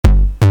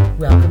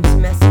Welcome to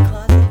Messy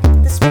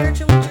Closet, the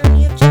spiritual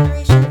journey of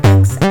Generation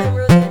X. I'm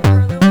Roseanne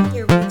Carlo, and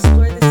here we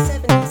explore the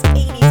 70s,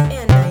 80s,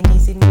 and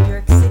 90s in New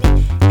York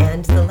City,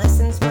 and the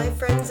lessons my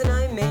friends and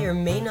I may or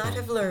may not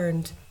have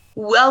learned.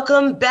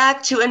 Welcome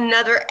back to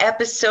another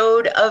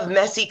episode of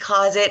Messy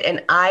Closet,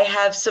 and I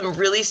have some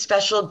really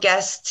special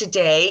guests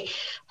today.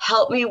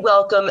 Help me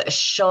welcome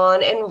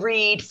Sean and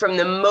Reed from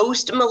the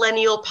Most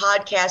Millennial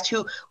podcast,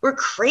 who were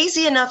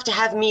crazy enough to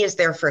have me as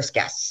their first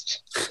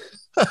guest.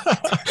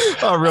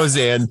 Oh,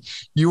 Roseanne,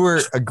 you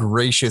were a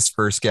gracious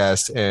first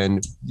guest,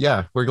 and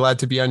yeah, we're glad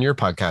to be on your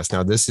podcast.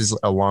 Now, this is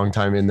a long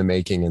time in the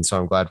making, and so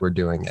I'm glad we're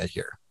doing it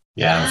here.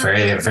 Yeah, I'm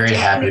very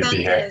happy to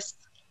be here.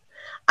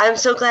 I'm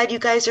so glad you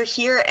guys are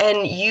here,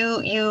 and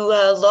you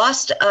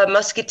lost a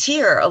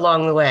musketeer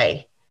along the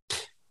way.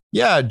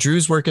 Yeah,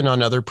 Drew's working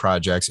on other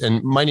projects,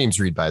 and my name's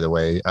Reed, by the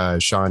way.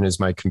 Sean is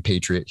my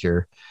compatriot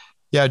here.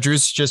 Yeah,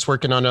 Drew's just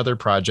working on other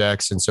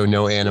projects, and so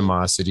no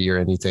animosity or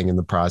anything in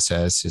the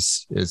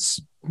process. It's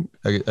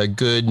a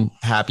good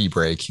happy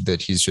break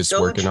that he's just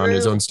working on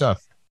his own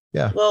stuff.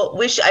 Yeah. Well,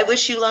 I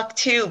wish you luck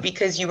too,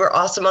 because you were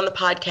awesome on the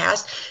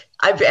podcast.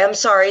 I am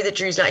sorry that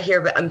Drew's not here,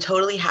 but I'm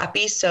totally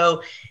happy.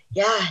 So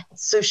yeah.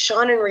 So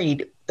Sean and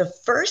Reed, the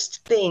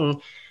first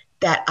thing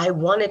that I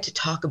wanted to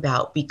talk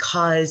about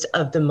because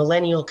of the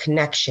millennial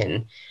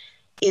connection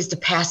is the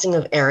passing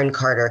of Aaron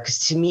Carter. Because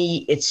to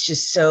me, it's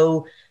just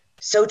so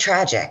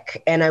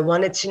tragic. And I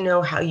wanted to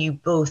know how you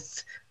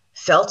both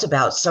felt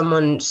about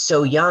someone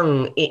so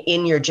young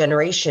in your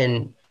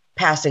generation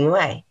passing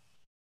away.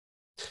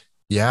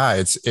 Yeah,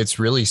 it's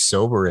really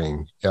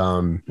sobering.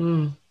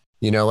 You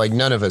know, like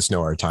none of us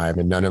know our time,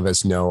 and none of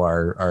us know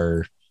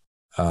our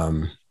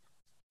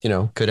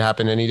could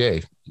happen any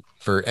day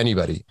for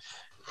anybody.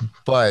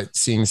 But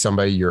seeing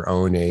somebody your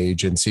own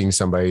age and seeing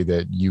somebody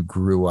that you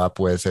grew up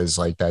with as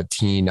like that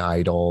teen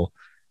idol,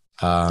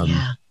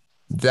 that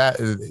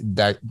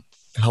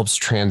helps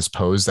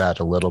transpose that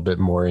a little bit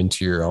more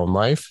into your own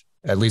life,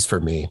 at least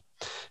for me.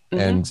 Mm-hmm.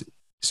 And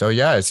so,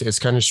 yeah, it's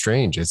kind of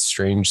strange. It's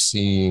strange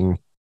seeing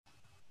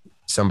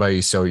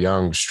somebody so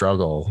young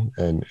struggle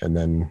and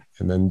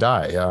then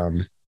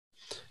die.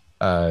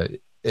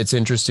 It's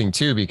interesting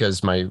too,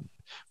 because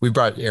we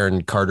brought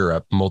Aaron Carter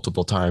up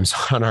multiple times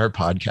on our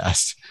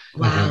podcast.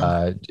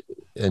 Wow.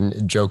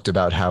 And joked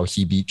about how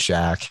he beat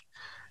Shaq.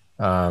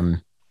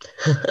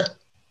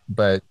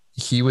 But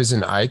he was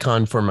an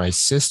icon for my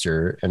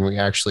sister, and we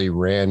actually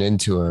ran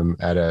into him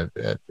at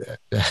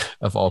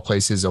of all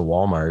places, a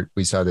Walmart.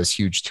 We saw this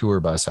huge tour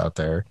bus out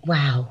there.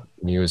 Wow.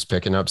 And he was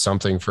picking up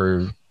something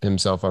for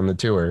himself on the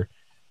tour.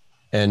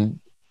 And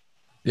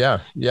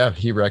yeah,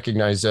 he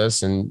recognized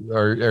us,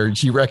 or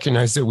he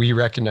recognized that we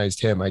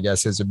recognized him, I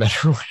guess is a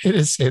better way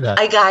to say that.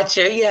 I got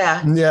you.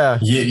 Yeah. Yeah.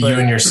 You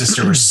and your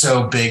sister were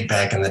so big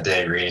back in the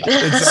day, Reed.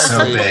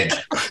 So big.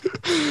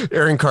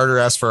 Aaron Carter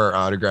asked for our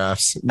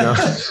autographs. No,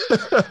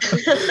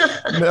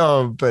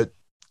 no, but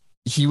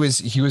he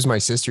was my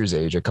sister's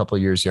age, a couple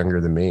of years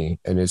younger than me.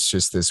 And it's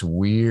just this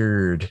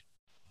weird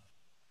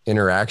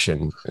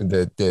interaction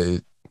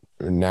that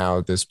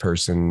now this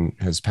person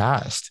has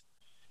passed.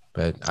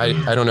 But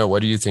I don't know.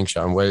 What do you think,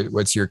 Sean?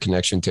 What's your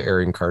connection to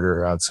Aaron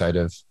Carter outside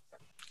of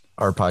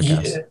our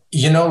podcast?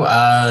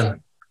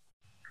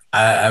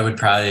 I would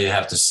probably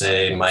have to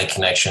say my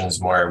connection is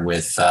more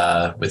with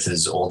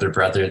his older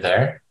brother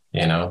there,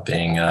 being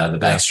the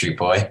Backstreet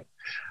Boy.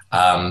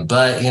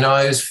 But, I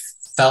always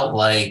felt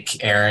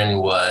like Aaron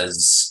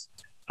was,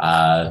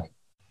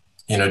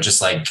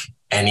 just like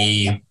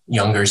any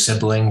younger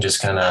sibling,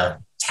 just kind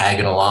of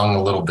tagging along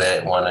a little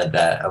bit, wanted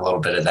a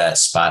little bit of that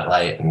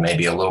spotlight and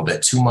maybe a little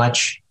bit too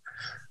much.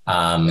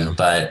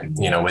 But,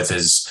 with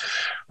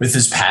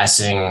his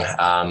passing,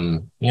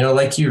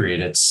 like you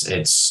read,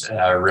 it's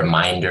a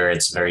reminder.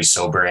 It's very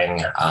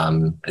sobering.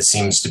 It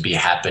seems to be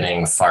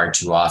happening far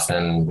too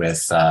often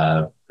with,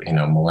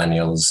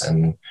 millennials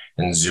and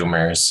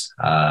Zoomers,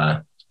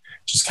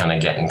 just kind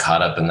of getting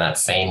caught up in that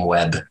fame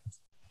web.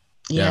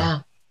 Yeah.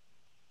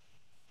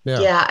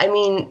 I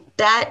mean,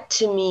 that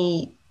to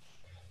me,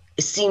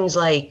 it seems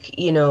like,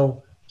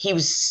 he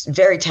was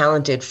very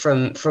talented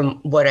from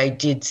what I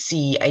did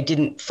see. I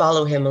didn't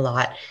follow him a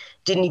lot,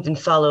 didn't even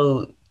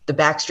follow the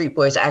Backstreet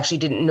Boys. I actually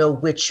didn't know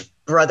which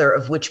brother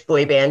of which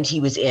boy band he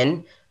was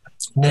in.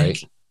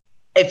 Nick.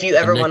 If you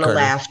ever want to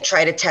laugh,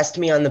 try to test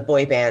me on the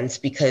boy bands,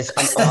 because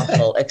I'm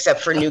awful,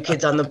 except for New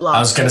Kids on the Block. I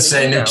was going to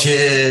say New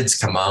Kids.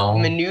 Come on.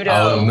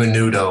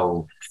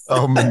 Menudo.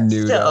 Oh,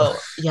 Menudo. So,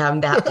 yeah, I'm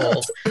that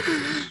old.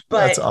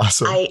 But that's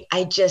awesome.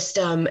 I just,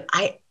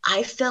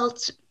 I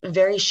felt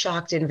very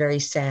shocked and very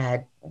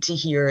sad to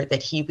hear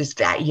that he was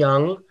that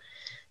young.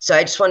 So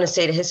I just want to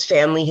say to his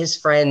family, his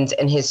friends,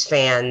 and his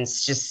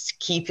fans, just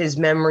keep his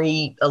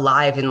memory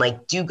alive and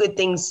do good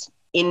things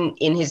in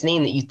his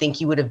name that you think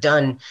he would have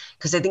done.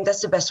 Because I think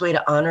that's the best way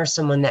to honor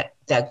someone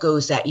that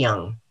goes that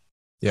young.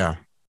 Yeah.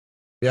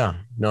 Yeah.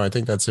 No, I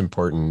think that's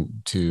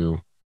important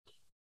to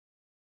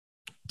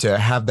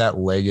have that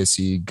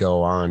legacy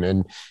go on.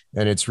 And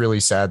it's really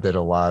sad that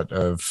a lot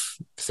of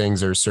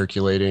things are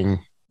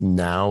circulating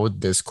now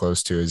this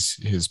close to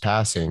his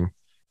passing.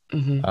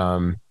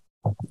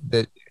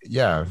 that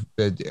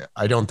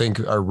I don't think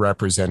are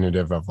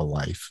representative of a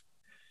life.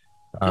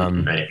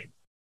 Right.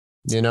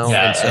 And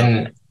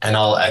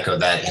I'll echo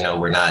that.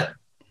 We're not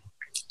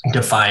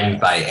defined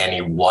by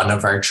any one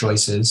of our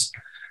choices,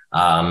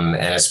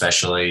 and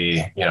especially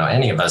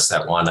any of us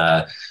that want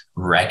to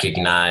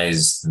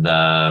recognize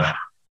the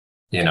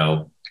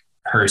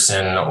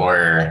person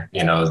or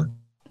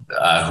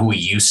who we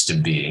used to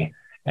be,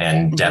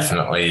 and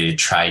definitely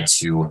try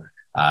to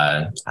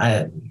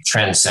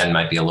transcend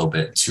might be a little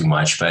bit too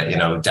much, but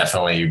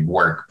definitely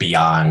work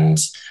beyond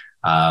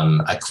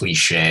a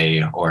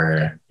cliche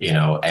or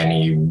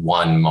any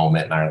one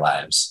moment in our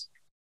lives.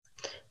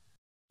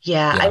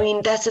 Yeah, I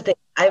mean, that's the thing.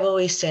 I've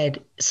always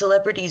said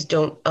celebrities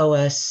don't owe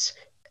us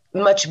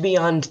much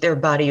beyond their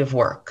body of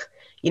work.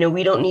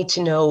 We don't need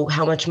to know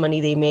how much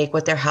money they make,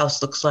 what their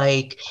house looks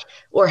like,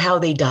 or how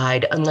they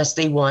died, unless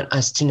they want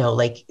us to know.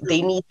 Like,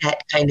 they need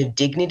that kind of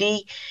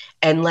dignity.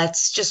 And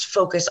let's just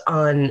focus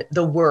on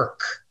the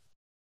work,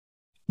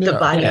 the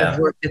body of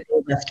work that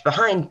they left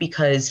behind.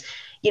 Because,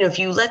 if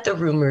you let the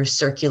rumors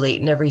circulate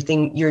and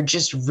everything, you're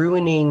just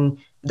ruining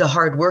the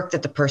hard work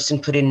that the person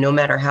put in, no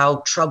matter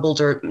how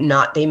troubled or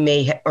not they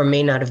may or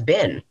may not have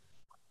been.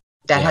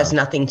 That has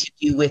nothing to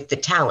do with the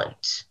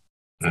talent.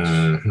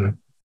 Mm-hmm.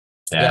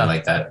 Yeah, I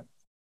like that.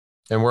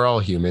 And we're all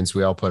humans.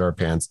 We all put our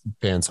pants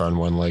on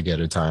one leg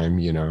at a time,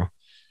 we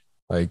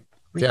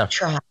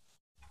try.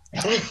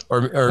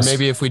 or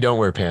maybe if we don't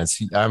wear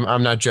pants,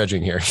 I'm not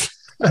judging here.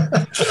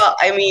 Well,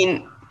 I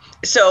mean,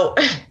 so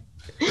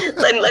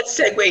let's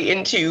segue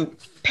into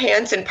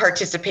pants and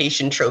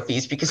participation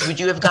trophies, because would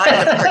you have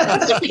gotten a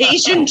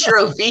participation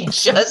trophy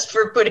just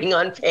for putting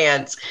on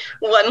pants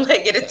one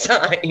leg at a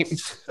time?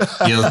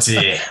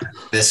 Guilty.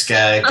 This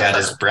guy got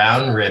his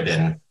brown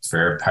ribbon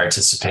for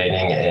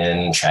participating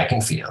in track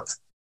and field.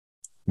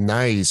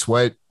 Nice.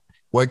 What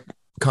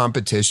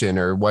competition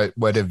or what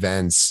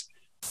events?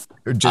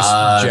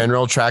 Just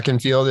general track and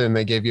field, and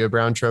they gave you a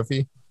brown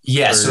trophy?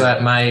 Yeah. So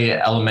at my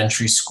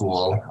elementary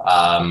school,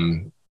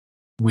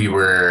 we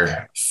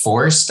were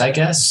forced, I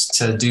guess,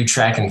 to do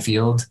track and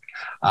field,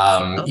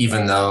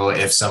 even though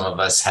if some of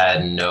us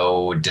had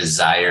no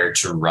desire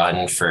to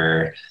run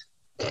for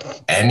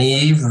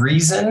any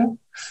reason.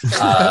 Even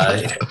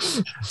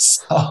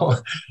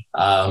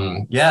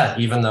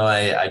though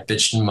I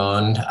bitched and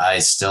moaned, I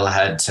still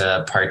had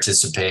to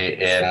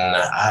participate in,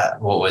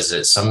 what was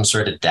it? Some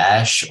sort of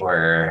dash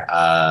or,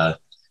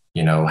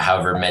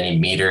 however many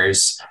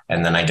meters.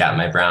 And then I got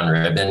my brown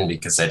ribbon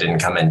because I didn't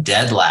come in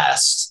dead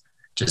last.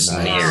 Just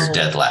near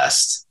dead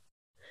last.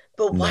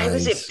 But why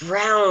was it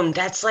brown?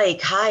 That's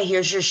like, hi,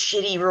 here's your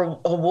shitty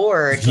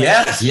award.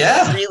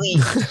 Yeah. Really?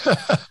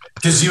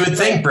 Because you would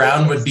think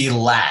brown would be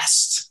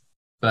last.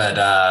 But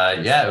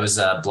it was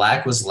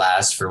black was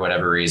last for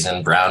whatever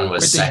reason. Brown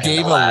was second They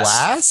gave to last. a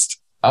last?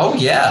 Oh,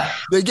 yeah.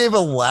 They gave a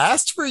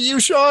last for you,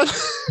 Sean?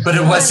 But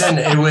it wasn't.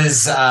 It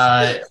was,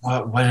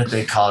 what did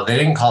they call it? They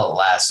didn't call it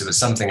last. It was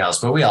something else.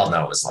 But we all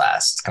know it was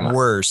last. Come on.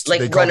 Worst.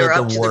 Like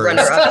runner-up to the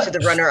runner-up to the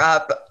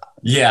runner-up.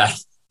 Yeah.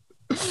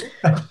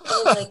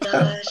 Oh my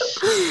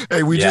gosh.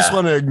 Hey, we just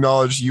want to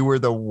acknowledge you were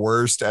the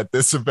worst at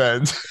this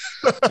event.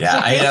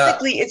 Yeah.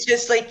 Basically, it's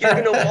just like you're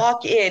going to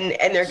walk in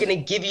and they're going to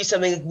give you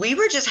something. We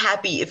were just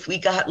happy if we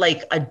got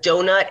like a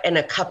donut and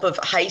a cup of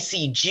high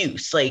C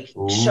juice, like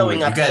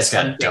showing up. You guys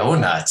got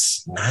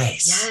donuts.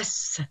 Nice.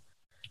 Yes.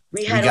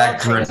 We got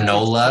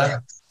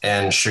granola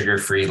and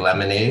sugar-free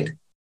lemonade.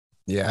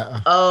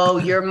 Yeah. Oh,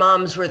 your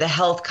moms were the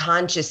health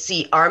conscious.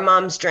 See, our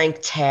moms drank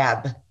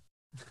Tab.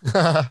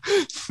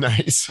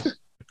 Nice.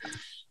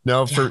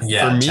 No, for me,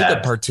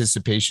 the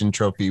participation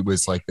trophy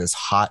was like this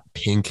hot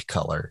pink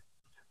color.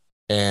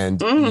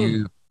 And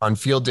you on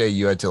field day,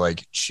 you had to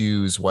like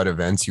choose what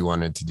events you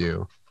wanted to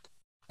do.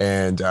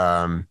 And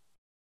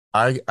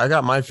I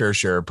got my fair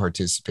share of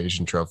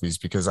participation trophies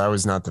because I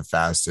was not the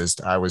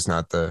fastest. I was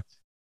not the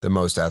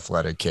most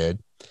athletic kid.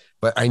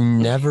 But I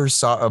never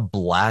saw a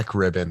black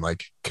ribbon.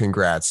 Like,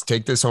 congrats.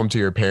 Take this home to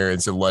your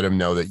parents and let them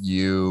know that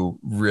you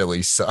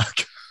really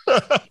suck.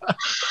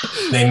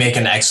 They make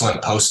an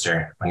excellent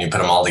poster when you put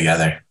them all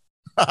together.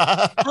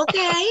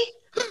 Okay.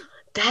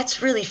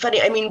 That's really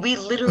funny. I mean, we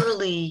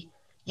literally,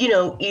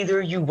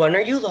 either you won or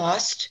you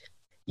lost.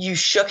 You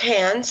shook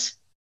hands.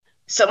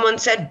 Someone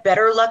said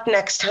better luck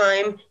next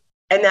time.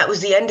 And that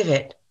was the end of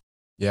it.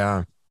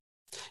 Yeah.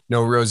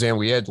 No, Roseanne,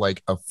 we had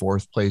like a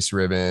 4th place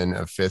ribbon,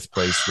 a 5th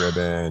place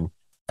ribbon.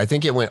 I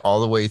think it went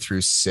all the way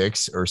through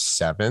 6th or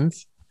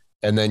 7th.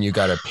 And then you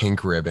got a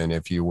pink ribbon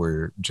if you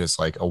were just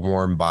like a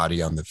warm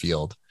body on the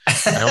field.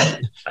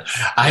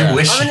 I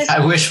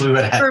wish we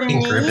would have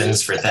pink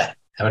ribbons for that.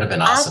 That would have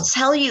been awesome. I'll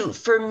tell you,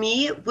 for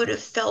me, it would have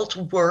felt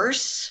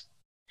worse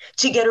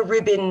to get a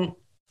ribbon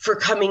for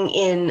coming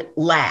in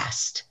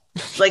last.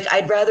 Like,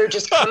 I'd rather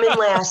just come in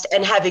last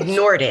and have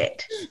ignored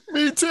it.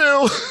 Me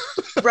too.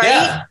 Right?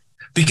 Yeah,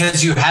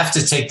 because you have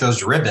to take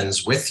those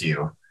ribbons with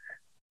you.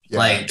 Yeah.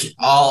 Like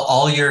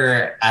all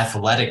your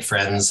athletic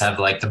friends have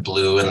like the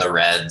blue and the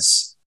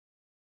reds.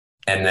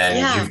 And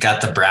then you've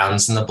got the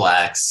browns and the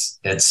blacks.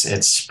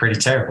 It's pretty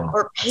terrible.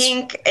 Or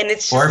pink. And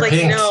it's just like,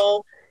 pink.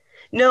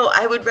 No,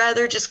 I would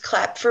rather just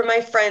clap for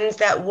my friends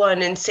that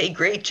won and say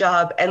great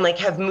job and like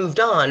have moved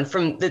on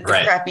from the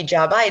crappy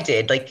job I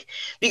did. Like,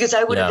 because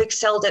I would have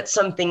excelled at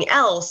something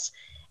else.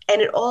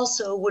 And it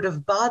also would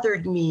have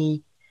bothered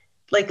me.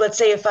 Like, let's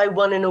say if I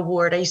won an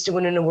award, I used to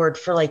win an award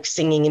for like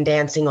singing and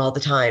dancing all the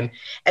time.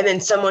 And then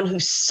someone who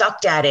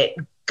sucked at it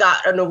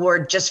got an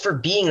award just for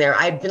being there.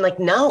 I'd been like,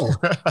 no,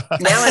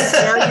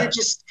 now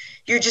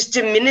you're just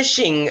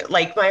diminishing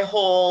like my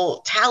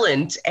whole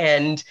talent.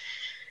 And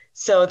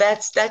so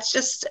that's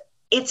just,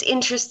 it's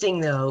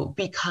interesting though,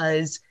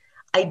 because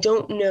I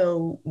don't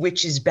know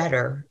which is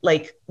better,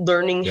 like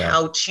learning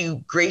how to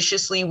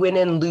graciously win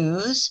and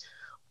lose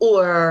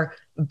or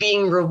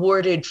being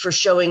rewarded for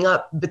showing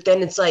up. But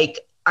then it's like,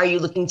 are you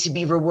looking to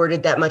be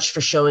rewarded that much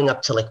for showing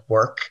up to like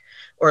work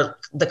or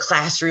the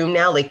classroom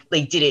now? Like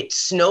did it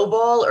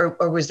snowball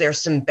or was there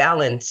some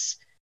balance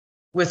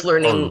with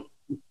learning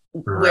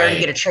where to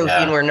get a trophy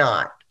and where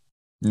not?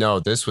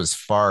 No, this was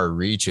far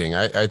reaching.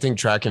 I think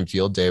track and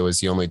field day was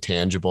the only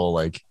tangible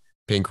like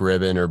pink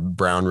ribbon or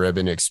brown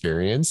ribbon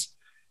experience.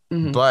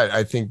 Mm-hmm. But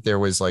I think there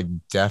was like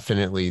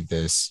definitely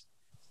this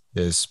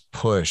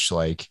push,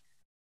 like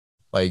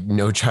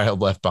No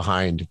Child Left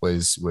Behind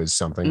was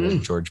something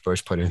that George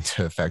Bush put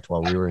into effect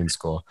while we were in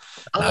school.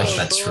 Oh,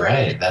 that's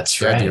right.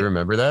 That's right. Do you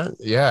remember that?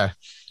 Yeah.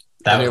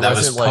 That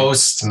was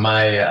post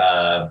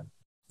my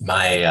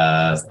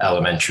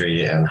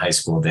elementary and high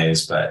school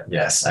days, but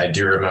yes, I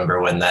do remember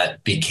when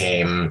that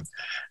became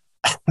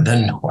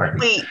the norm.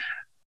 Wait,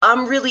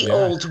 I'm really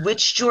old.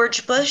 Which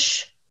George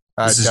Bush?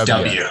 This is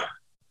W.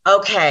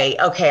 Okay.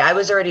 I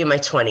was already in my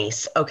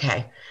 20s.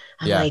 Okay.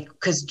 I'm like,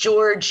 because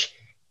George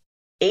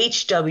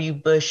H.W.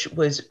 Bush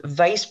was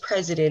vice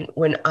president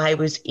when I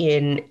was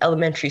in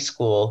elementary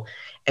school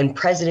and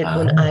president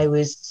when I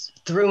was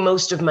through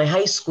most of my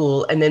high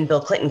school, and then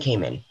Bill Clinton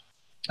came in.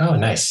 Oh,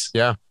 nice.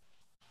 Yeah.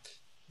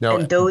 No,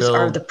 and those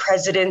are the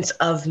presidents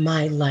of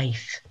my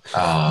life.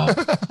 Oh,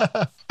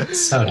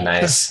 so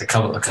nice. A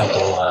couple,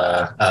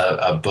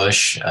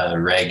 Bush,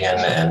 Reagan,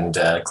 and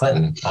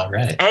Clinton. All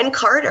right. And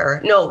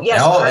Carter. No,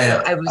 yes.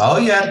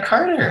 Carter. You had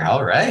Carter.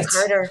 All right.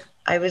 Carter.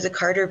 I was a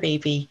Carter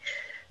baby.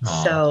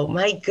 Oh. So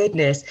my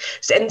goodness.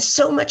 And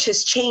so much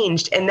has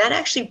changed. And that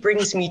actually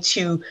brings me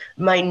to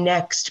my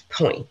next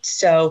point.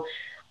 So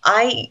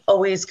I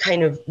always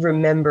kind of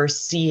remember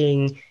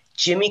seeing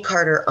Jimmy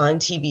Carter on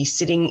TV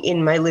sitting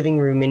in my living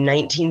room in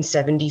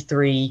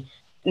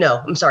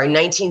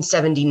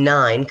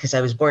 1979, because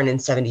I was born in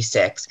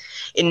 76.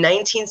 In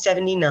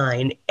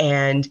 1979,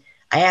 and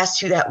I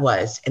asked who that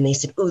was, and they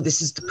said, "Oh, this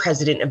is the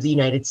president of the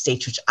United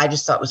States," which I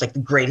just thought was like the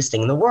greatest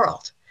thing in the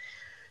world.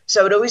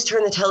 So I would always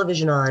turn the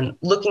television on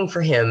looking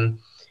for him,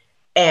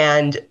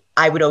 and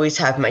I would always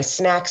have my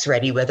snacks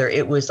ready, whether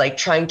it was like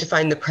trying to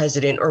find the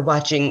president or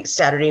watching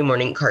Saturday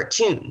morning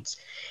cartoons.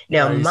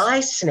 Now, my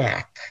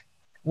snack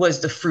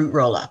was the fruit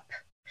roll-up.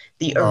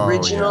 The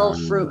original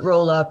fruit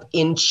roll-up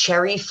in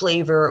cherry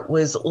flavor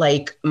was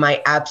like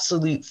my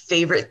absolute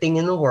favorite thing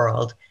in the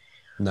world.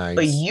 Nice.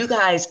 But you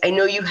guys, I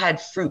know you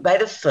had fruit by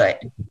the foot.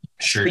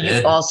 Sure but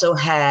did. You also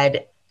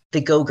had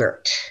the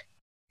Go-Gurt.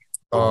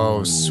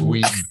 Oh,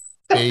 sweet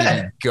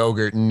baby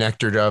Go-Gurt,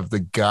 nectar of the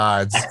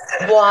gods.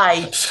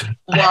 Why?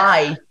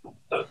 I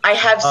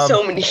have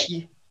so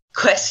many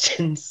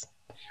questions.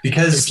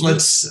 Because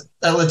let's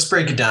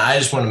break it down. I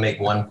just want to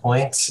make one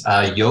point.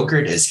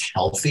 Yogurt is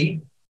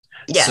healthy.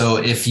 Yeah. So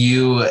if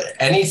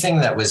anything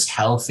that was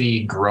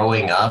healthy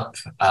growing up,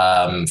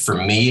 for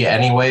me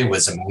anyway,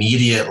 was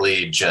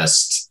immediately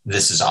just,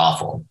 this is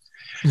awful.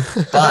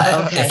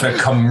 But if a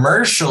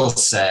commercial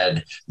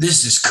said,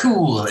 this is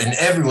cool and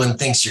everyone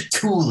thinks you're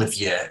cool if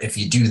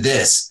you do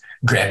this,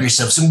 grab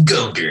yourself some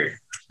Go-Gurt.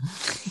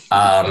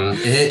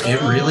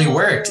 It really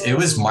worked. It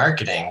was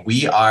marketing.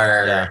 We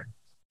are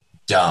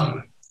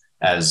dumb.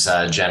 As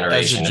a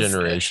generation.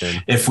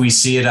 If we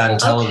see it on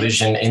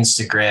television,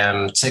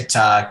 Instagram,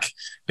 TikTok,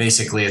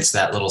 basically it's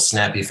that little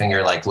snappy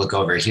finger, like look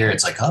over here.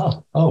 It's like,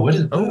 what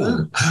is?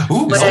 Ooh,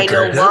 but I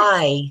know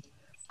why.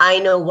 I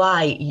know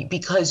why.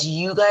 Because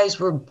you guys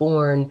were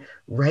born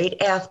right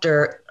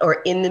after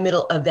or in the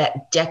middle of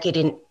that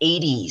decadent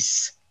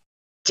 80s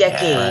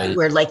decade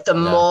where like the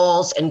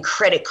malls and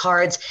credit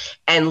cards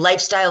and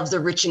lifestyle of the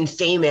rich and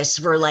famous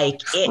were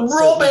like it.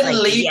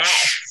 Robin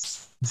Leach.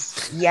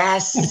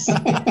 Yes.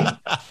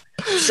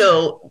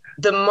 So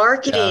the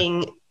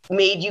marketing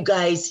made you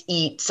guys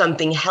eat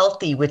something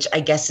healthy, which I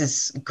guess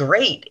is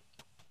great.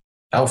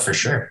 Oh, for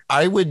sure.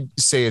 I would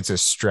say it's a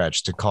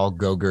stretch to call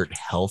Go-Gurt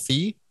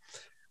healthy.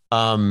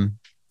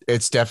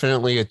 It's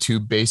definitely a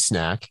tube-based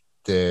snack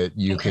that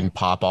you can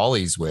pop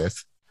ollies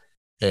with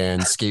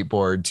and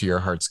skateboard to your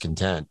heart's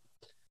content.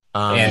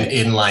 And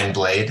inline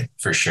blade,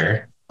 for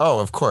sure. Oh,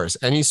 of course.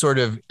 Any sort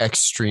of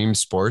extreme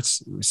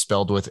sports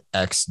spelled with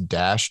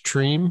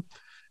X-Tream.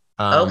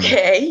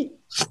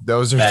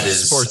 Those are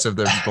sports of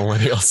the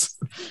millennials.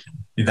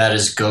 That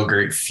is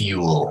Go-Gurt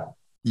fuel.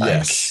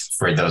 Yes.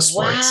 For those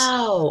sports.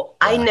 Wow.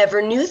 I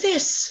never knew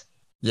this.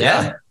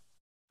 Yeah.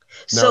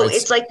 So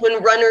it's like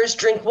when runners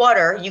drink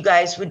water, you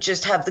guys would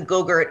just have the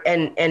Go-Gurt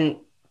and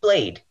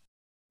Blade.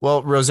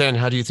 Well, Roseanne,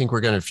 how do you think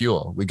we're going to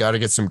fuel? We got to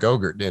get some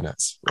Go-Gurt in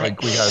us.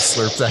 Like we got to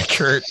slurp that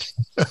Gurt.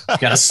 Got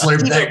to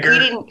slurp that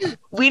Gurt.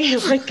 We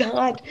didn't, my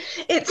God,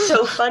 it's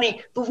so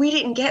funny, but we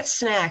didn't get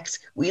snacks.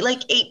 We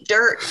like ate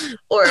dirt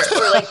or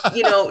like,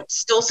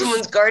 stole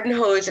someone's garden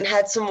hose and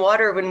had some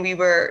water when we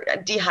were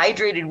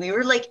dehydrated. We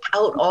were like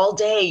out all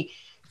day.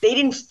 They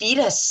didn't feed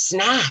us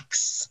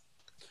snacks.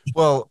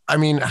 Well, I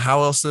mean,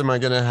 how else am I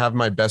going to have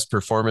my best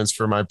performance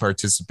for my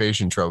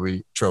participation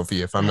trophy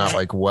if I'm not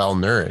like well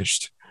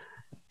nourished?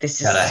 This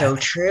is so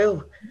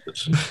true.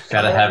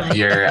 Gotta have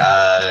your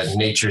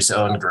nature's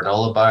own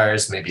granola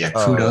bars, maybe a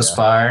kudos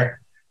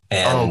bar,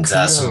 and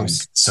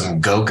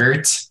some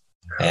Go-Gurt.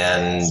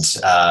 And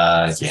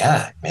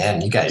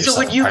man, you got yourself. So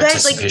would you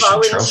guys like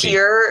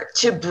volunteer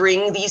to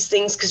bring these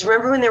things? Because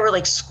remember when there were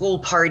like school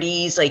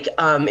parties, like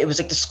it was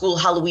like the school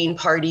Halloween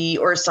party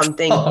or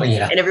something,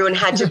 and everyone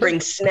had to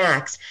bring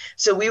snacks.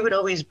 So we would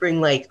always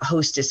bring like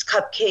Hostess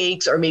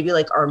cupcakes, or maybe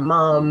like our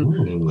mom,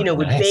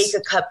 would bake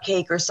a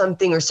cupcake or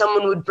something, or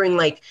someone would bring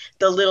like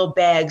the little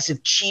bags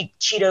of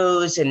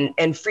Cheetos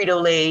and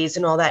Frito-Lays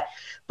and all that.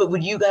 But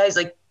would you guys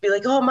like be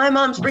like, oh, my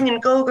mom's bringing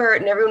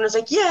Go-Gurt, and everyone was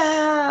like,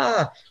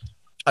 yeah.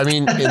 I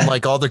mean, in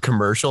like all the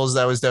commercials,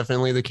 that was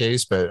definitely the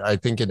case. But I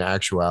think in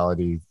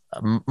actuality,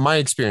 my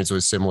experience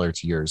was similar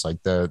to yours,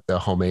 like the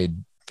homemade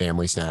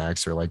family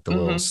snacks or like the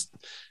little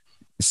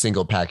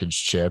single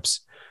package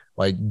chips.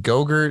 Like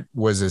Go-Gurt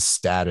was a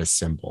status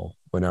symbol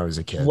when I was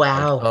a kid.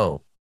 Wow. Like,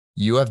 oh,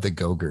 you have the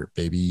Go-Gurt,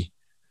 baby.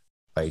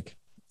 Like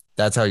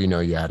that's how you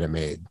know you had it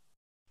made.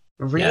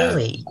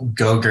 Really? Yeah,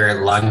 Go-Gurt,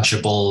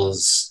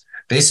 Lunchables.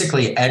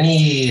 Basically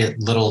any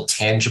little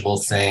tangible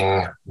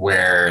thing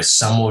where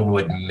someone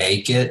would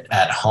make it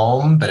at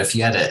home, but if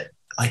you had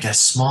like a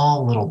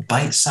small little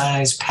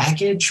bite-sized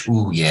package,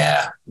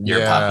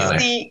 you're popular.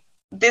 See,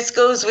 this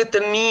goes with the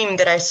meme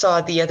that I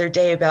saw the other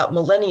day about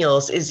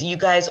millennials, is you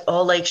guys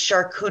all like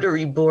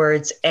charcuterie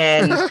boards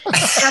and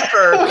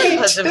pepper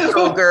because of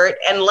Go-Gurt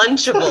and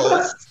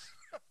Lunchables.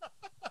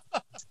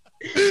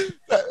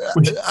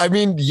 I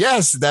mean,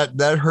 yes, that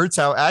hurts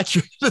how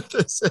accurate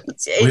this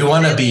is. We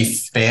want to be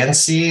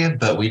fancy,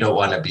 but we don't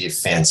want to be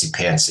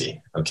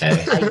fancy.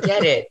 Okay.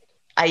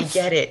 I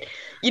get it.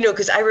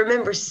 Because I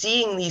remember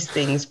seeing these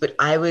things, but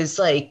I was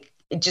like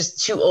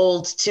just too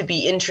old to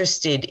be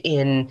interested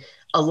in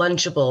a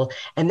Lunchable.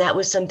 And that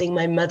was something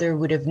my mother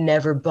would have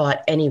never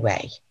bought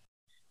anyway.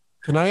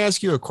 Can I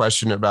ask you a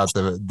question about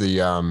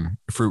the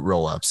fruit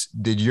roll-ups?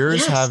 Did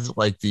yours have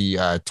like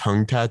the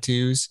tongue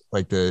tattoos,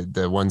 like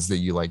the ones that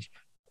you like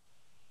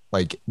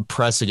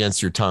press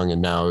against your tongue,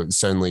 and now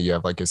suddenly you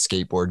have like a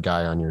skateboard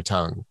guy on your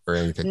tongue or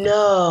anything?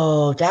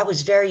 No, that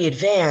was very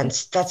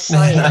advanced. That's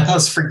science. I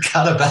almost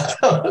forgot about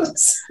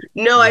those.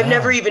 No, I've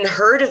never even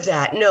heard of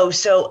that. No,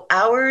 so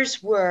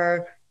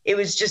it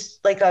was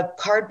just like a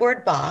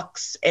cardboard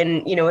box,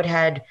 and it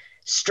had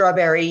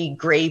strawberry,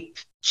 grape,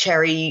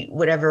 cherry,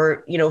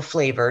 whatever,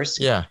 flavors.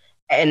 Yeah.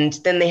 And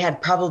then they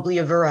had probably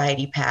a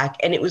variety pack,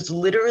 and it was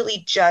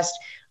literally just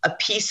a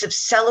piece of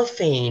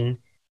cellophane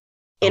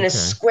in a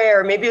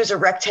square. Maybe it was a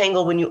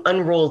rectangle when you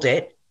unrolled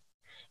it,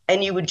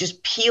 and you would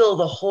just peel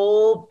the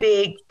whole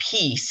big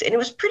piece. And it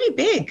was pretty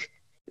big.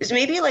 It was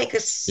maybe like a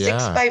 6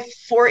 by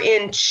 4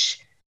 inch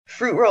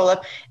fruit roll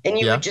up. And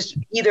you would just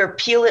either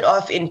peel it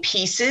off in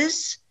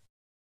pieces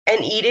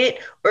and eat it.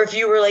 Or if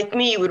you were like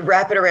me, you would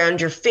wrap it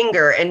around your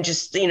finger and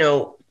just,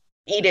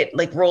 eat it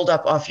like rolled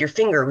up off your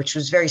finger, which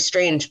was very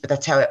strange, but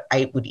that's how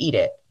I would eat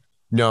it.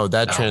 No,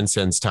 that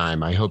transcends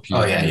time. I hope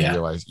you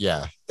realize.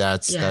 Yeah,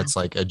 that's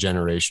like a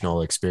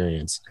generational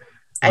experience.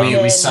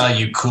 We saw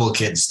you cool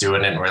kids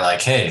doing it, and we're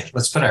like, hey,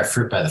 let's put our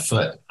fruit by the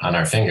foot on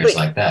our fingers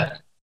like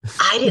that.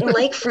 I didn't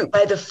like fruit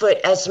by the foot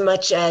as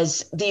much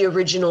as the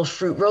original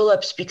fruit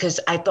roll-ups because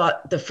I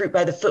thought the fruit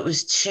by the foot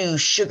was too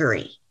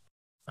sugary.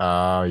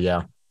 Oh,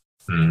 yeah.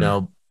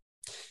 No.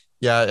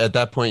 Yeah, at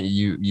that point,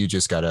 you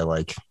just got to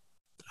like,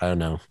 I don't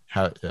know,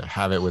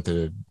 have it with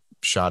a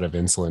shot of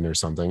insulin or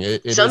something.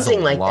 It something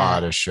is a like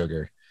lot that. of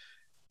sugar.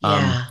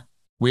 Yeah.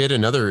 We had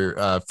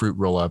another fruit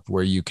roll up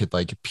where you could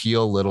like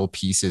peel little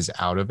pieces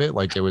out of it.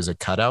 Like it was a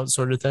cutout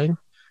sort of thing.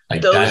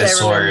 Like those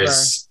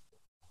dinosaurs.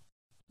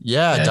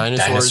 Yeah,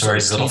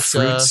 dinosaurs, little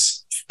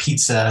fruits,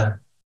 pizza.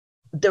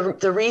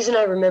 The reason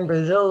I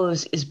remember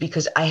those is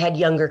because I had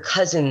younger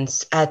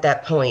cousins at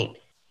that point.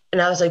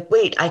 And I was like,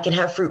 wait, I can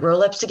have fruit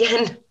roll-ups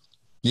again?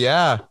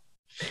 Yeah.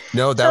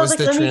 No, that was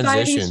the transition. Let me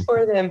buy these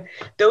for them.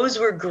 Those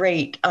were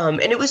great.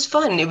 And it was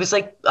fun. It was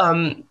like,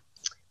 oh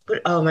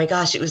my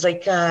gosh, it was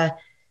like,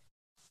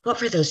 what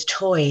were those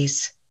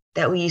toys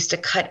that we used to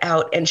cut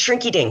out? And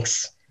Shrinky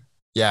Dinks.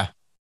 Yeah.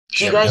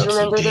 Do you guys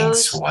remember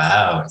those?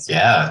 Wow.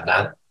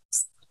 Yeah.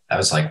 I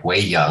was like way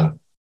young.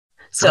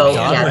 So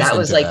that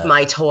was like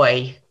my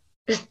toy.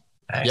 Nice.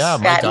 Yeah,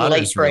 my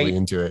daughter's really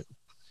into it.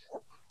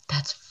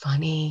 That's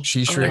funny.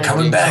 She's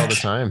coming back all the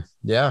time.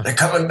 Yeah. They're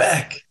coming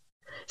back.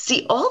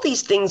 See, all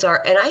these things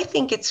are, and I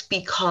think it's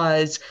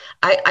because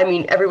I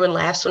mean, everyone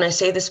laughs when I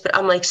say this, but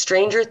I'm like,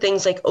 Stranger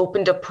Things like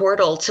opened a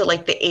portal to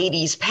like the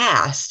 80s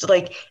past.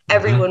 Like Mm-hmm.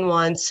 everyone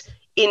wants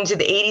into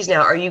the 80s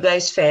now. Are you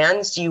guys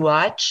fans? Do you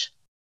watch?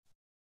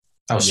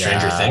 Oh,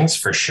 Stranger Yeah. Things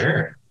for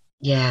sure.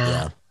 Yeah.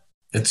 Yeah.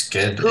 It's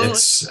good. Who?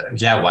 It's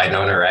yeah,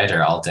 Winona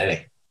Ryder all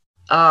day.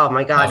 Oh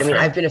my God. I Love mean,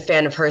 I've her. been a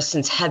fan of hers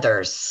since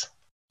Heathers,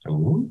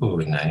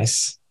 Ooh,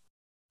 nice.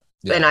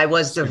 and Yeah. I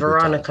was the Super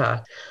talented.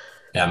 Veronica.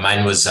 Yeah,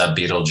 mine was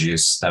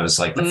Beetlejuice. That was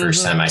like the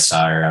first time Hmm. I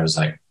saw her. I was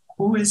like,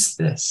 who is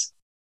this?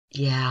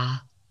 Yeah.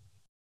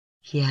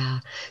 Yeah.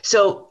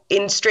 So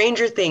in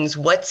Stranger Things,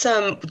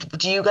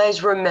 do you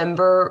guys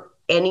remember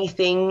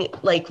anything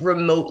like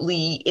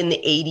remotely in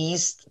the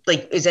 80s?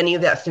 Like, is any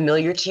of that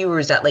familiar to you, or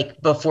is that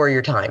like before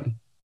your time?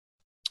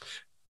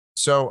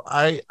 So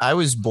I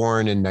was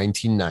born in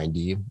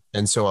 1990,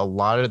 and so a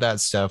lot of that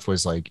stuff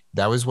was like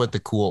that was what the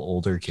cool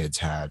older kids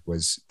had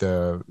was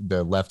the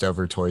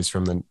leftover toys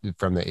from the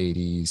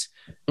 80s.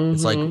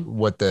 It's like Mm-hmm.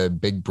 what the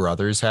big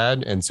brothers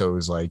had, and so it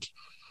was like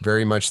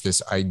very much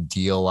this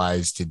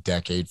idealized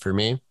decade for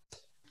me.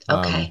 Um,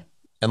 Okay.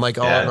 and like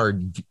all of Yeah. our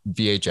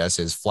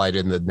VHSs, Flight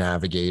in the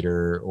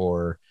Navigator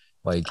or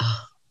like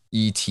Oh,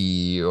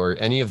 ET or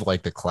any of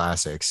like the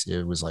classics,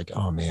 it was like,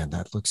 oh man,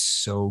 that looks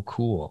so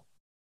cool.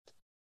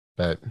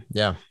 But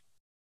yeah,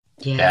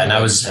 Yeah, yeah. and what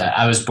about yourself?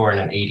 I was born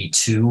in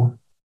 '82,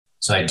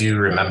 so I do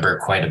remember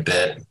quite a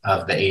bit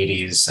of the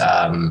 '80s.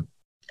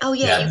 Oh,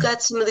 yeah. You Yeah,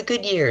 got some of the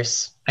good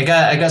years. I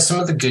got some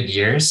of the good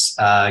years.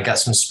 I got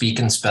some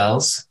speaking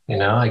spells. You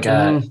know,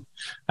 Mm.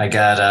 I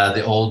got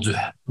the old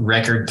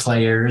record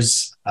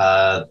players,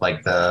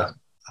 like the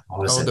what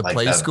was Oh, it the like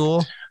Play the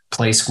School.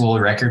 Play School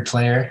record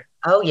player.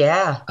 Oh,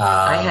 yeah.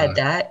 I had Um,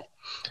 that.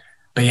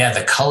 but yeah,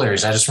 the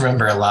colors. I just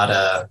remember a lot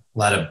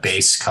of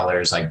base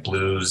colors like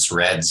blues,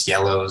 reds,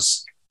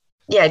 yellows.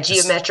 Yeah.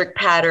 Just Geometric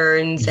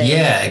patterns, and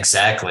yeah,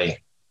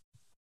 exactly.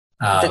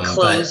 the But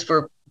clothes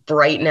were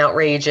bright and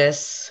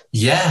outrageous.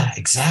 yeah,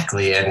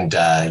 exactly. And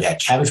yeah,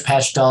 Cabbage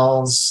Patch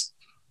Dolls.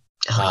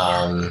 Oh, yeah.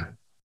 Um,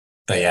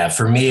 but yeah,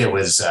 for me, it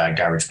was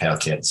Garbage Pail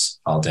Kids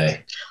all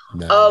day.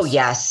 Oh, Nice.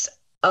 yes.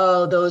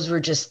 Oh, those were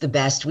just the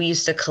best. We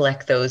used to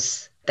collect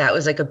those. That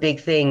was like a big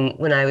thing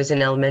when I was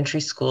in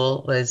elementary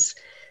school was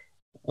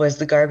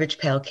the Garbage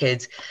Pail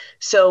Kids.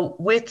 So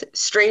with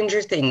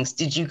Stranger Things,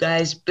 did you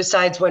guys,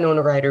 besides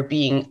Winona Ryder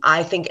being,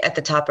 I think, at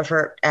the top of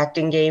her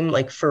acting game,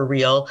 like for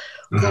real,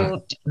 Mm-hmm.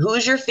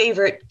 who's your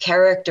favorite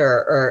character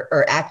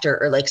or actor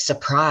or like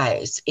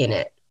surprise in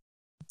it?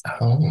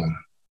 Oh,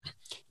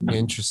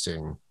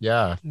 Interesting.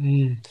 Yeah.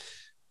 Mm.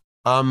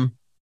 Um,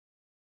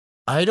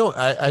 I don't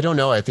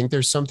know. I think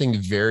there's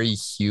something very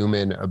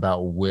human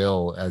about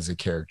Will as a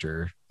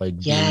character, like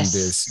being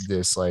Yes.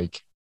 this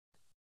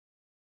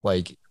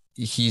like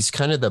he's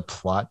kind of the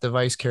plot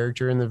device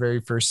character in the very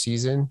first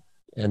season.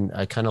 And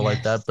I kind of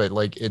like that, Yes. but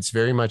like it's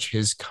very much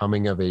his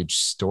coming of age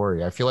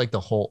story. I feel like the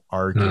whole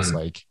arc is hmm.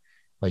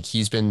 like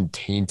he's been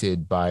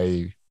tainted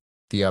by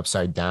the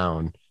upside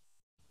down.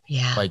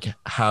 Yeah. Like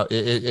how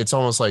it's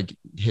almost like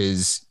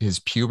his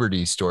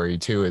puberty story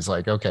too is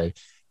like, okay,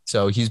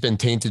 so he's been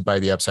tainted by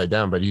the upside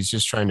down, but he's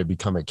just trying to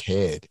become a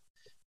kid,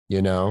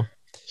 you know?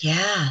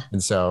 Yeah.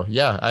 And so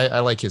yeah, I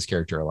like his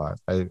character a lot.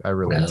 I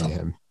relate to Yeah,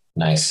 him.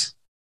 nice.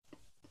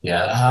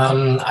 Yeah,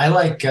 I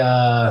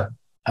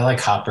like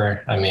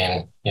Hopper. I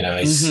mean, you know,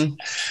 Hmm.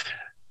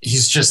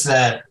 he's just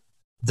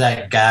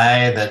that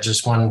guy that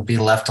just wanted to be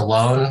left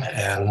alone.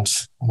 And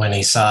when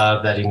he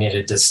saw that he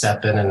needed to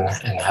step in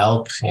and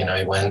help, you know,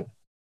 he went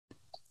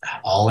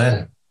all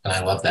in. And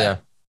I love Yeah.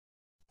 that.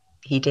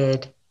 He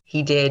did.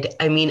 He did.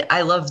 I mean,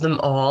 I love them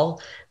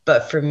all,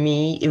 but for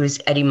me, it was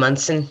Eddie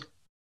Munson.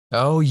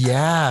 Oh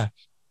yeah.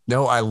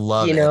 No, I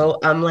love Eddie.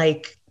 I'm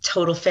like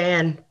total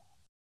fan.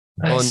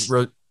 Well, and Nice.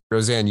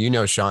 Roseanne, you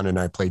know, Sean and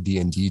I play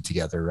D&D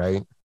together,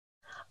 right?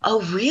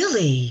 Oh,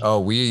 really? Oh,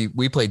 we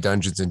play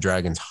Dungeons and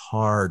Dragons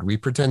hard. We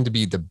pretend to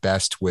be the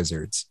best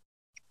wizards.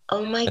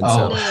 Oh my And so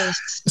Oh,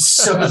 goodness.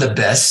 some of the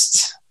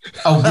best.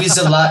 Oh,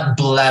 Weezer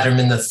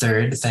Blatterman the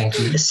third. Thank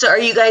you. So are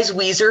you guys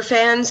Weezer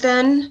fans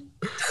then?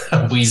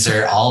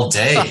 Weezer all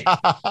day.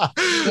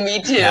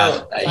 Me too.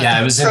 Yeah.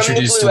 I was From the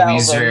introduced to Blue Album.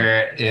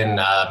 Weezer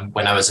in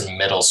when I was in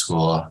middle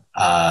school.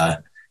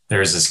 There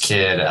was this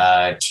kid,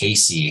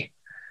 Casey,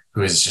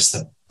 who was just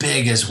the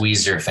biggest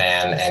Weezer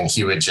fan, and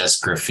he would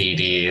just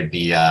graffiti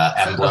the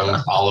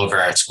emblem all over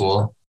our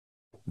school.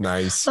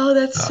 nice. Oh,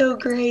 that's So, so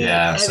great.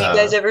 yeah, Have you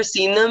guys so ever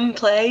seen them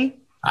play?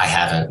 I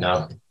haven't.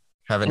 No,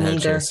 Haven't had a Neither.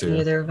 chance to.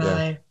 Neither have Yeah.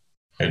 I.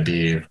 it'd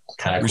be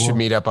kind of We should cool.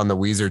 meet up on the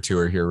Weezer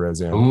tour here,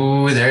 Roseanne.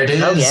 Ooh, there it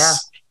Oh yeah.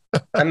 is.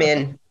 I'm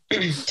in.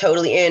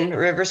 Totally in.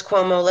 Rivers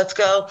Cuomo, let's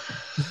go.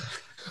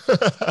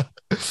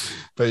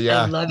 But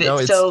I yeah, love no,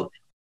 it. it's So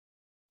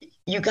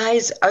you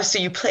guys are, so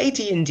you play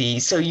D&D,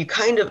 so you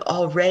kind of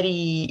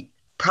already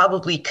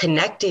probably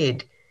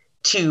connected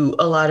to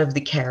a lot of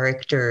the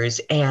characters.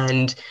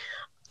 And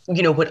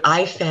what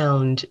I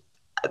found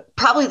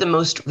probably the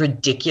most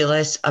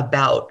ridiculous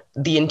about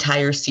the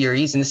entire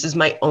series, and this is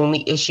my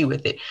only issue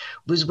with it,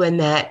 was when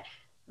the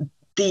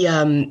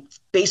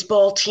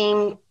baseball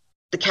team,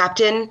 the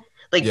captain,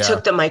 like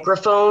took the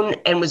microphone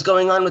and was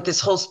going on with this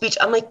whole speech.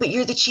 I'm like, but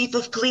you're the chief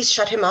of police.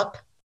 Shut him up.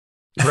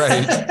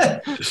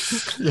 Right.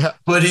 Yeah.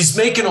 But he's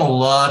making a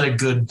lot of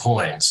good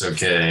points.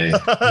 Okay.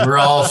 We're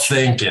all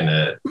thinking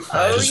it.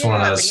 I just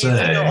want to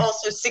say. He's,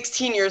 also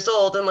 16 years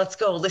old, and let's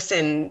go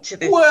listen to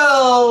this.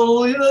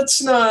 Well,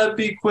 let's not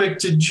be quick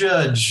to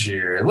judge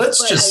here.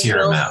 Let's just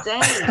hear him out.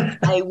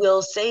 I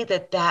will say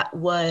that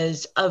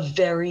was a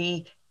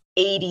very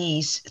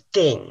 80s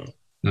thing.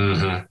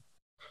 Mm-hmm.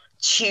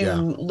 To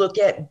look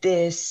at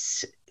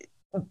this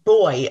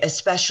boy,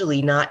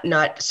 especially not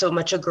so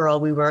much a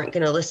girl, we weren't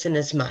going to listen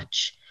as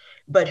much,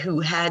 but who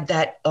had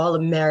that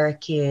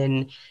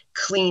all-American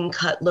clean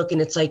cut look.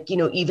 And it's like,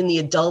 even the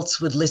adults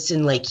would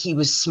listen like he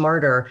was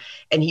smarter,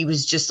 and he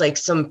was just like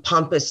some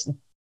pompous,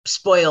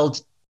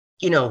 spoiled,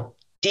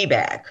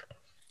 D-bag.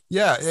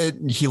 Yeah,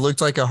 he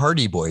looked like a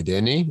Hardy Boy,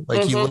 didn't he?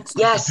 Like he looks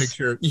like a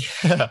picture.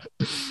 Yeah.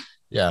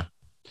 Yeah.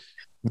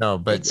 No,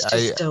 but it's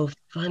just so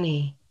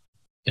funny.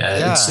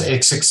 Yeah,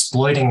 it's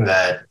exploiting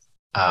that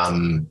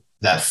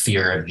that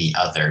fear of the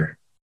other,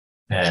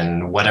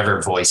 and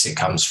whatever voice it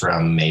comes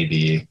from,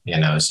 maybe,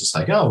 it's just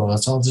like, oh, well,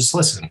 let's all just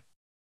listen.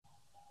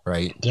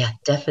 Right. Yeah,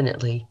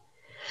 definitely.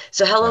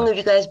 So how long have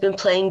you guys been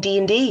playing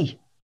D&D?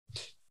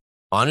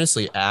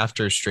 Honestly,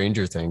 after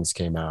Stranger Things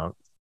came out.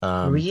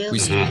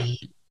 Really?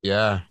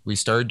 We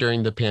started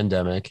during the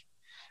pandemic.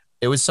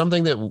 It was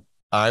something that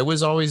I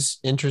was always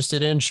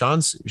interested in.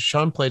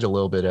 Sean played a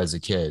little bit as a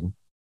kid.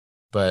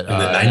 But in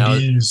the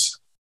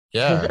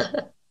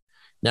 90s.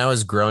 Now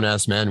as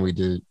grown-ass men,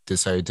 we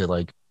decided to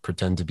like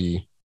pretend to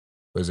be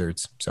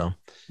wizards. So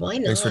why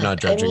not? Thanks for not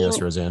judging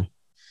us, Roseanne.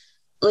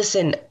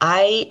 Listen,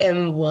 I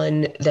am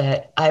one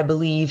that I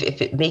believe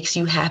if it makes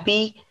you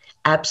happy,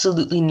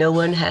 absolutely no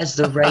one has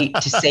the right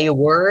to say a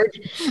word,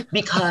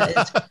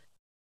 because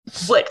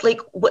what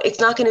it's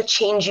not going to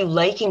change you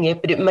liking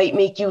it, but it might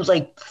make you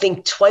like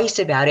think twice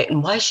about it.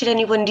 And why should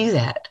anyone do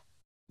that?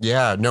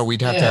 Yeah, no,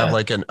 we'd have to have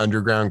like an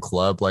underground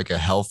club, like a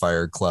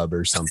Hellfire Club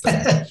or something.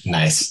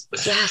 Nice.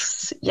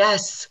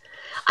 Yes.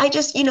 I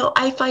just,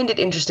 I find it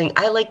interesting.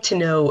 I like to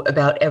know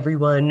about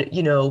everyone,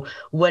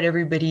 what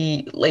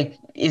everybody like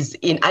is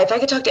in. If I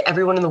could talk to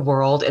everyone in the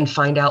world and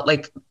find out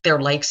like their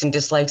likes and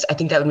dislikes, I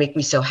think that would make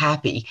me so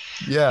happy.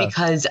 Yeah.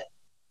 Because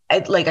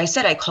like I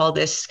said, I call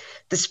this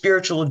the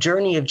spiritual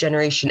journey of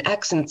Generation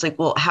X. And it's like,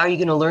 well, how are you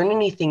going to learn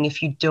anything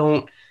if you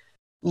don't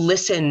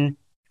listen?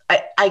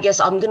 I guess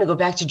I'm going to go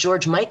back to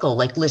George Michael,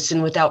 like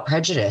listen without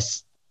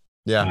prejudice.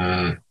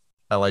 Yeah.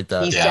 I like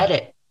that. He said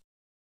it.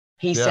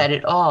 He said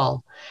it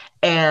all.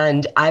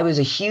 And I was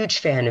a huge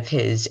fan of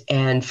his.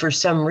 And for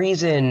some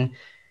reason,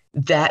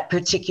 that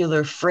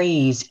particular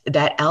phrase,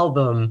 that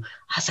album,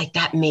 I was like,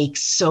 that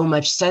makes so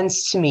much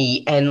sense to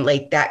me. And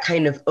like that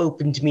kind of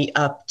opened me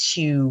up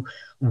to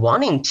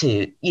wanting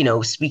to,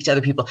 speak to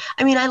other people.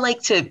 I mean, I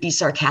like to be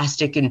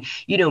sarcastic and,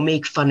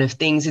 make fun of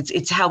things.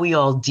 It's how we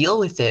all deal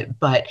with it.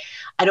 But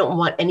I don't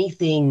want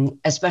anything,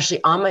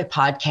 especially on my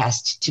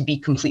podcast, to be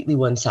completely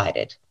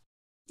one-sided.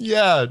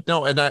 Yeah,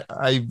 no, and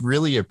I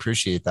really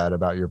appreciate that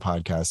about your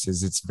podcast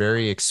is it's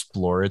very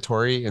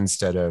exploratory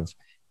instead of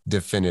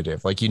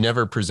definitive. Like you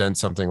never present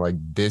something like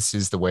this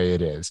is the way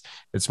it is.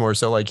 It's more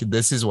so like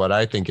this is what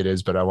I think it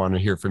is, but I want to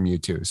hear from you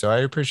too. So I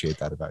appreciate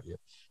that about you.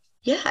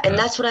 Yeah, and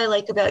that's what I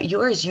like about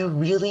yours. You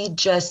really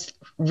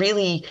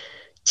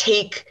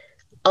take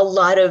a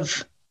lot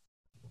of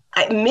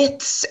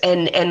myths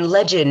and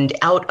legend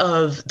out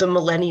of the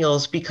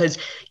millennials, because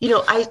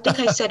I think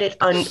I said it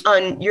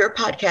on your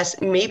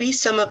podcast, maybe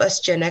some of us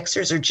Gen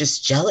Xers are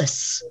just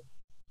jealous.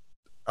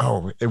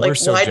 Oh, we're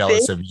so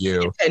jealous of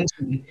you.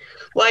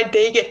 Why'd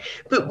they get,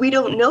 but we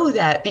don't know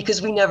that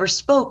because we never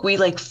spoke. We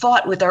like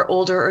fought with our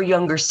older or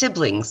younger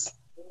siblings.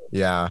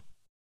 Yeah.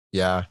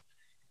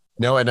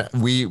 No, and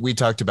we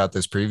talked about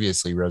this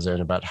previously, Roseanne,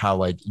 about how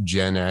like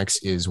Gen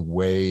X is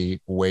way,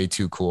 way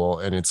too cool.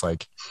 And it's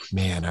like,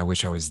 man, I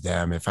wish I was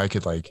them. If I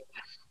could like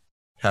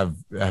have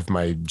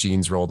my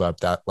jeans rolled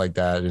up like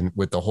that and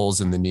with the holes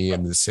in the knee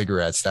and the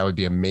cigarettes, that would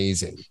be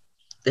amazing.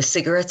 The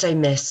cigarettes I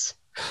miss.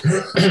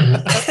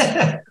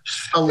 A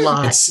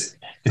lot.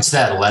 It's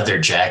that leather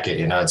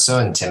jacket, it's so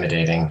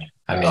intimidating.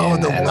 I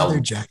mean, the leather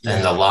jacket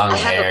and the long hair.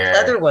 I have a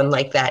leather one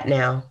like that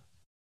now.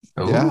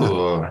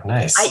 Ooh,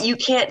 nice.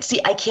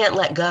 I can't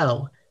let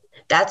go.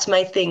 That's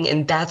my thing.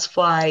 And that's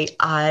why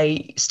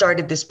I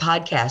started this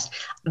podcast.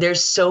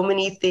 There's so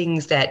many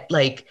things that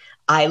like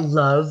I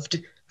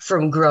loved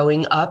from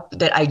growing up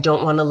that I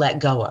don't want to let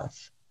go of.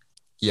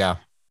 Yeah.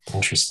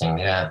 Interesting.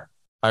 Yeah.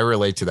 I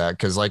relate to that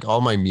because like all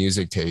my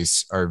music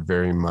tastes are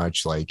very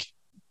much like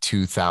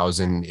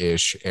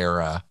 2000-ish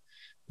era.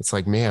 It's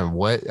like, man,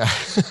 what?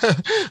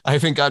 I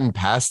haven't gotten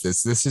past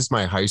this. This is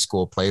my high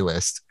school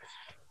playlist.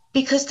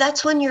 Because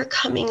that's when you're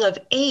coming of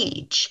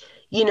age,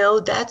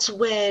 that's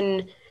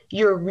when,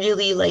 you're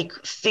really like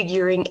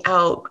figuring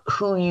out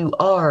who you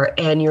are,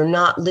 and you're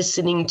not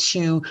listening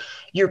to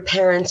your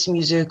parents'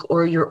 music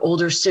or your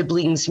older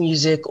siblings'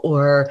 music.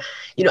 Or,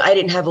 I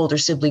didn't have older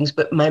siblings,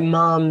 but my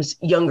mom's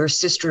younger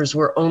sisters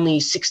were only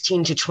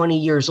 16 to 20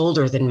 years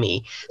older than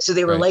me. So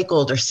they were like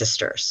older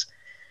sisters.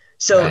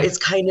 So it's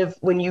kind of,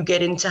 when you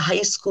get into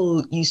high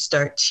school, you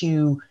start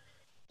to,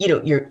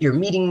 you're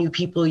meeting new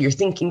people, you're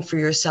thinking for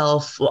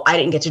yourself. Well, I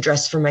didn't get to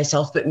dress for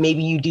myself, but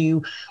maybe you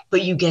do,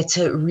 but you get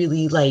to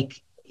really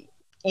like,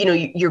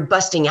 you're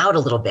busting out a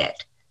little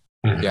bit.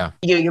 Yeah.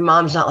 Your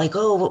mom's not like,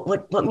 oh,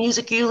 what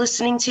music are you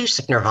listening to? She's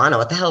like, Nirvana,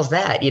 what the hell is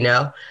that?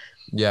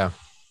 Yeah.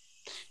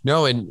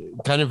 No,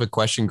 and kind of a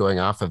question going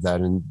off of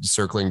that and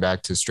circling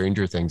back to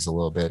Stranger Things a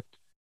little bit.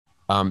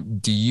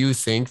 Do you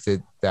think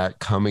that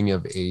coming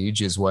of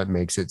age is what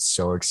makes it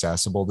so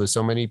accessible to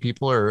so many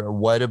people, or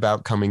what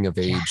about coming of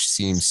age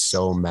seems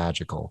so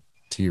magical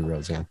to you,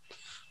 Roseanne?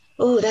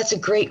 Oh, that's a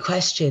great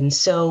question.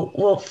 So,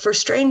 well, for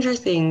Stranger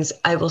Things,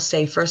 I will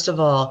say, first of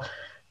all,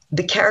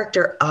 the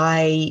character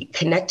I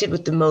connected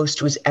with the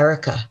most was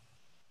Erica,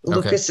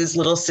 Lucas's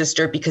little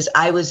sister, because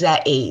I was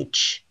that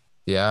age.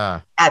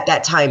 Yeah. At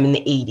that time in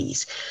the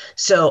 80s.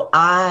 So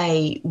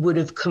I would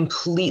have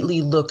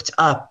completely looked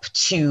up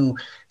to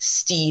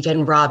Steve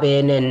and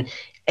Robin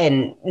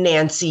and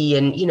Nancy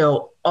and,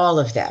 all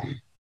of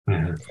them.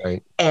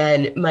 Right.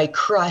 And my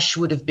crush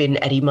would have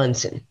been Eddie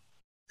Munson.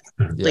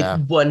 Yeah.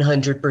 Like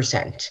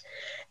 100%.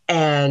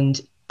 And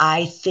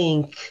I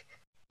think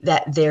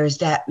that there's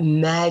that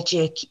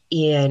magic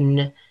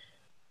in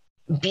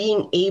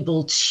being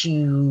able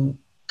to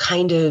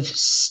kind of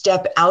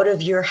step out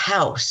of your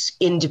house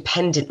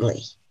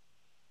independently.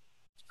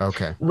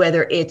 Okay.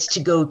 Whether it's to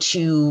go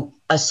to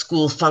a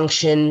school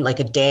function,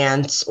 like a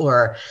dance,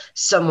 or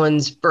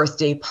someone's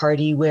birthday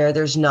party where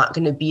there's not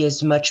going to be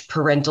as much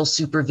parental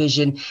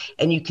supervision,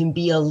 and you can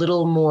be a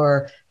little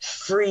more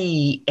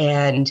free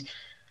and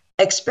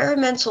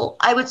experimental,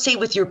 I would say,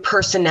 with your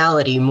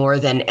personality more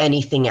than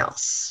anything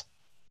else.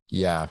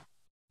 Yeah.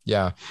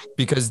 Yeah.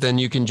 Because then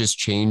you can just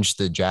change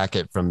the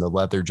jacket from the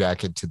leather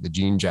jacket to the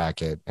jean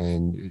jacket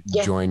and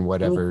join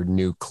whatever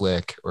new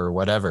clique or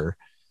whatever.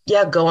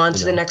 Yeah. Go on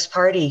to the next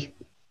party.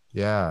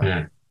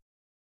 Yeah.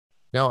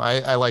 No,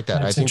 I like that.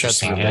 I think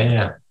that's interesting. Really,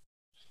 yeah.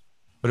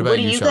 What about what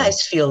do you, you Sean?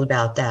 guys feel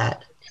about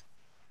that?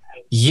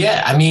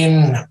 Yeah. I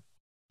mean,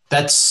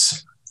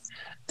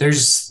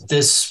 there's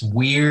this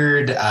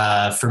weird,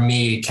 for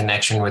me,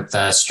 connection with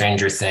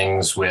Stranger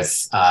Things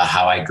with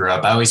how I grew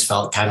up. I always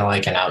felt kind of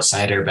like an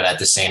outsider, but at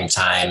the same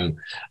time,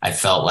 I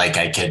felt like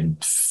I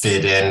could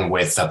fit in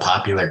with the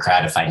popular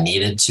crowd if I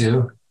needed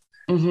to.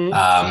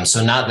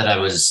 So not that I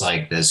was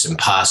like this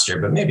imposter,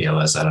 but maybe I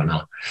was, I don't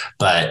know.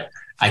 But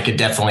I could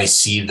definitely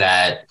see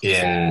that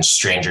in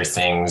Stranger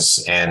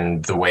Things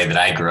and the way that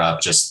I grew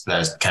up, just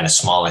the kind of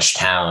smallish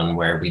town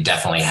where we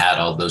definitely had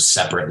all those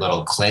separate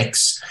little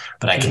cliques,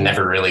 but I could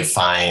never really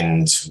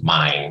find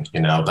mine,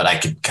 but I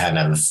could kind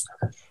of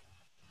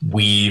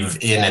weave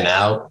in and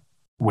out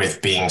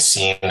with being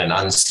seen and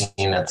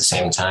unseen at the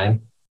same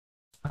time.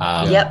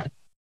 Yep.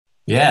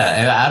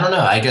 Yeah, I don't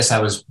know. I guess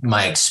that was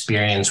my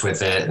experience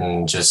with it,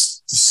 and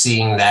just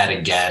seeing that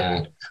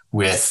again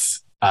with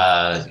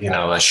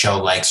a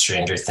show like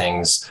Stranger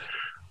Things,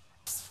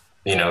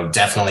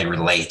 definitely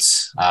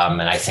relates.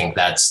 And I think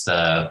that's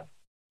the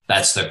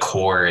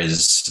core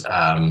is,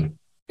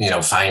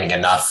 finding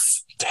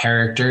enough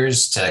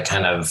characters to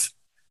kind of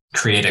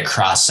create a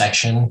cross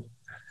section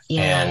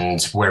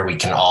and where we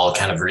can all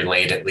kind of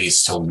relate at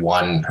least to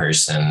one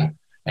person.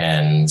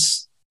 And,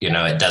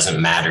 it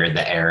doesn't matter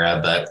the era,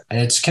 but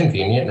it's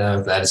convenient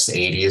that it's the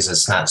 80s.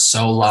 It's not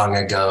so long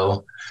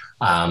ago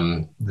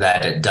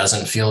that it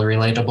doesn't feel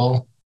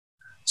relatable.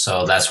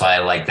 So that's why I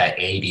like that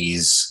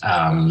 80s.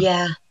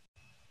 Yeah.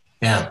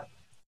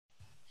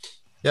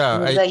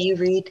 What about you,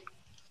 Reed?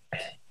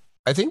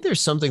 I think there's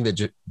something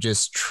that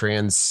just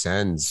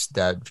transcends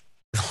that,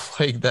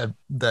 like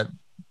that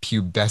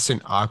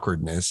pubescent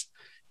awkwardness,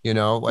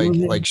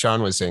 like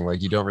Sean was saying,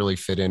 like you don't really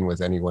fit in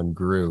with any one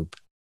group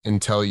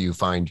until you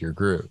find your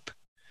group.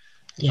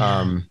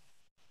 Yeah.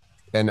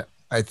 And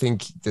I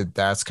think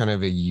that's kind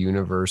of a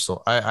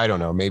universal, I don't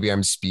know, maybe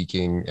I'm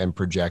speaking and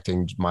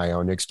projecting my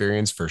own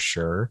experience for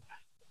sure,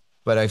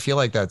 but I feel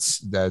like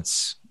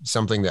that's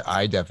something that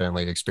I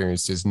definitely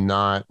experienced, is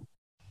not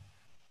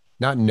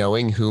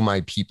knowing who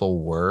my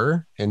people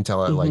were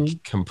until it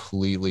like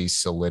completely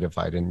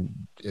solidified. And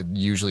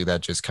usually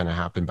that just kind of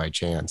happened by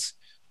chance,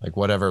 like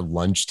whatever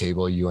lunch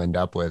table you end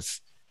up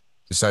with,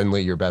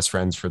 suddenly you're best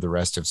friends for the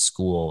rest of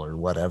school or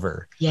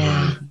whatever.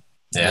 Yeah.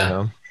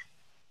 Yeah.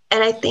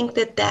 And I think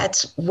that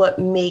that's what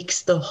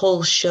makes the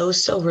whole show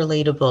so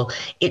relatable.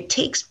 It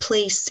takes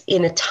place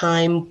in a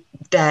time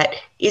that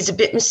is a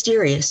bit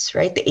mysterious,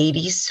 right? The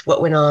 80s,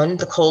 what went on,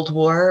 the Cold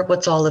War,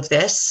 what's all of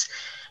this?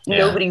 Yeah.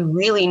 Nobody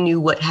really knew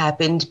what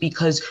happened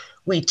because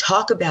we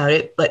talk about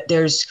it, but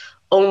there's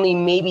only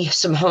maybe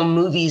some home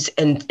movies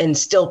and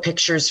still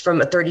pictures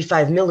from a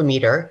 35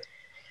 millimeter.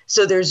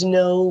 So there's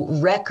no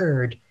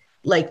record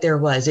like there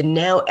was. And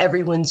now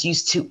everyone's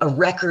used to a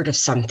record of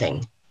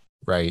something.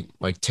 Right.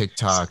 Like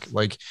TikTok,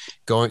 like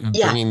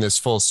Yeah. bringing this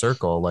full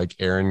circle, like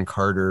Aaron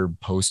Carter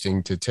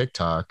posting to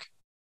TikTok.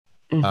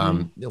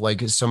 Hmm.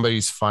 Like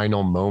somebody's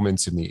final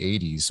moments in the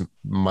 80s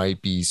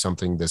might be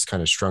something that's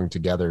kind of strung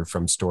together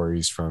from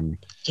stories from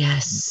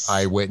Yes.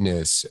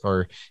 eyewitness,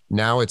 or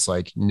now it's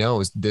like,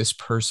 no, this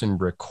person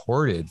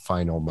recorded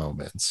final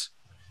moments.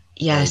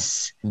 Like,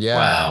 Yes. yeah,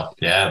 Wow.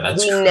 Yeah,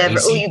 that's We never,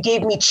 oh, crazy. you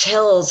gave me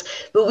chills,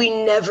 but we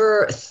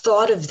never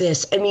thought of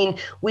this. I mean,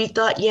 we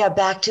thought, yeah,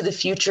 Back to the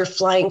Future,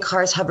 flying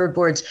cars,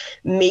 hoverboards,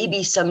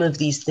 maybe some of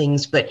these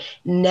things, but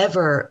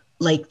never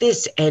like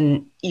this.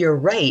 And you're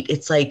right.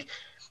 It's like,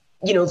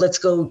 let's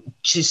go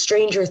to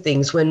Stranger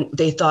Things when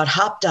they thought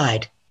Hop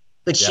died,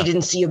 but she yeah,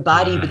 didn't see a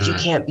body, but you Hmm.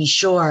 can't be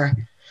sure.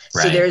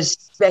 So Right. there's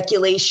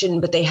speculation,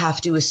 but they have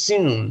to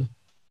assume,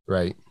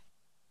 right,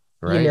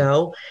 you right.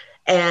 know?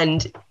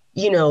 And,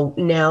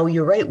 now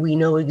you're right. We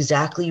know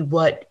exactly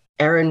what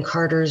Aaron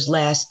Carter's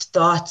last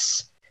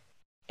thoughts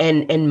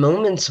and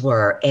moments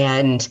were.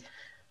 And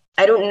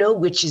I don't know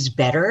which is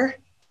better,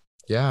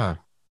 Yeah.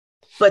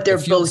 but they're It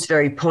both feels,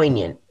 very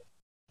poignant.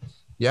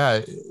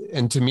 yeah.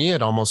 And to me,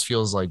 it almost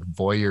feels like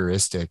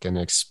voyeuristic and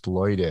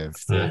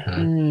exploitive that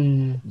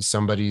Hmm. Mm.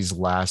 somebody's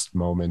last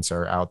moments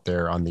are out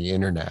there on the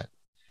internet.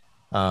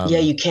 Yeah, Um,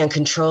 you can't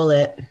control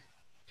it.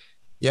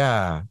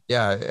 yeah,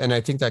 yeah. And I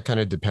think that kind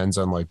of depends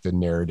on like the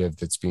narrative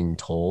that's being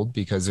told,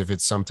 because if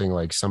it's something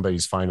like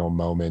somebody's final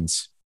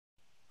moments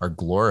are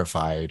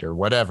glorified or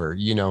whatever,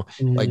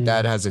 like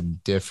that Mm. has a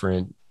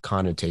different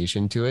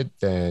connotation to it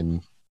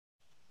than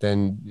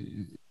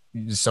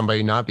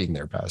somebody not being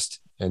their best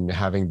and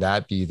having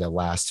that be the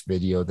last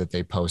video that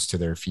they post to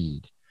their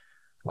feed.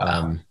 Wow.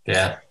 Um,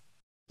 Yeah.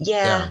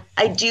 Yeah, yeah,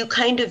 I do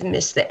kind of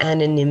miss the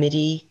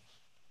anonymity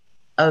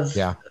of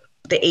yeah,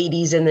 the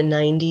 80s and the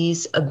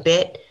 90s a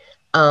bit.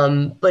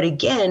 But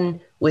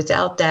again,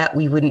 without that,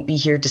 we wouldn't be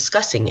here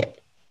discussing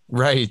it.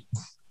 right,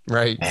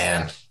 right,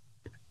 Man.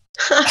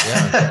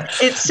 yeah,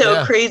 It's so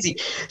yeah. crazy.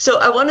 So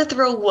I want to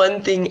throw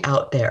one thing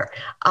out there.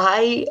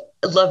 I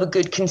love a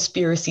good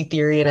conspiracy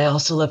theory, and I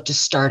also love to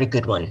start a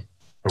good one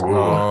Ooh,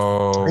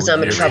 Oh, because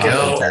I'm a you're here we go.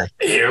 troublemaker. troublemaker.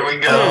 Here we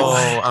go. Mm.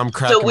 Oh, I'm So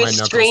cracking with my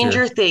knuckles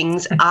Stranger here.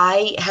 Things,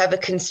 I have a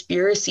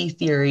conspiracy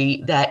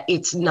theory that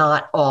it's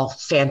not all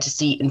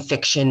fantasy and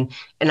fiction,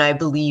 and I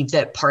believe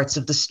that parts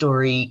of the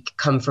story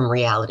come from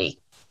reality.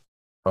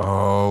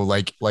 Oh,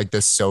 like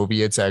the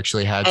Soviets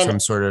actually had And some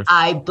sort of.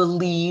 I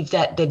believe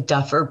that the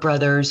Duffer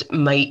brothers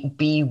might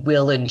be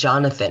Will and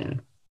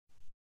Jonathan.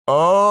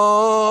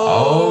 Oh,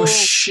 Oh, you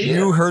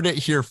shit. heard it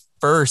here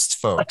first,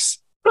 folks.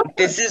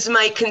 This is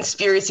my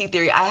conspiracy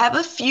theory. I have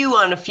a few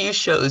on a few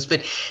shows,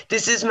 but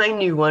this is my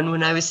new one.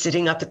 When I was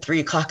sitting up at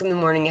 3 o'clock in the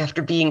morning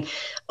after being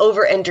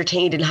over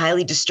entertained and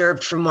highly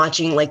disturbed from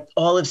watching like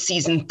all of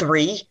season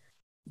 3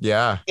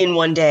 Yeah, in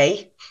one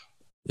day,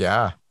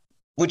 yeah.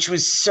 which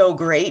was so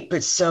great,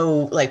 but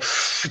so like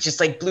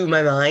just like blew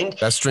my mind.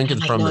 That's And I'm drinking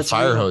like, from no, the it's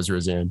fire real. hose,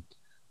 Roseanne.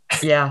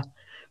 Yeah.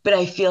 But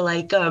I feel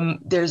like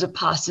there's a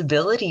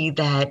possibility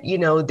that,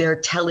 they're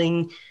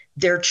telling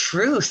their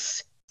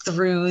truth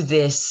through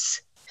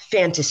this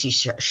fantasy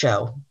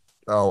show.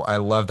 Oh, I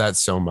love that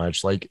so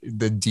much. Like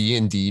the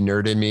D&D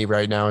nerd in me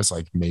right now is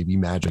like, maybe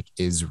magic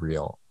is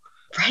real.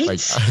 Like,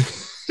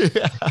 Right?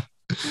 yeah. Right?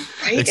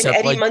 And Except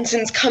Eddie like,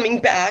 Munson's coming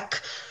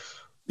back.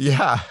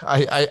 yeah,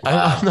 I'm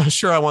Wow. not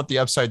sure I want the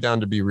upside down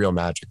to be real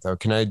magic though.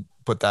 Can I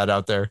put that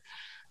out there?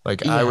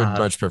 Like, I would Yeah.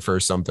 much prefer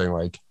something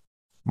like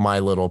My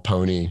Little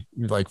Pony,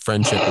 like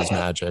friendship is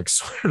magic.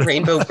 Sort of.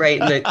 Rainbow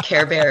Bright and the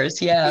Care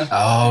Bears. Yeah.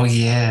 Oh,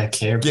 yeah.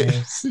 Care get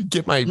Bears.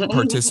 get my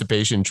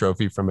participation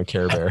trophy from a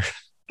Care Bear.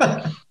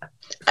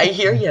 I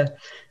hear you.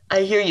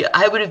 I hear you.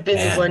 I would have been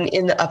the Man. one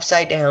in the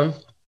upside down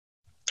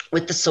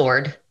with the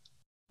sword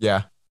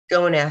Yeah,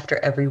 going after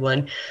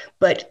everyone.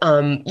 But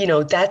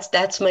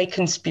that's my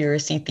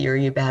conspiracy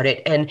theory about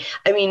it. And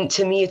I mean,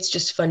 to me, it's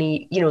just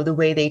funny, the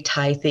way they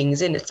tie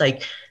things in. It's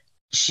like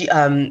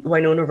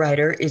Winona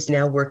Ryder is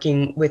now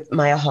working with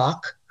Maya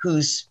Hawke,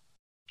 who's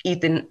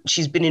Ethan.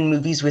 She's been in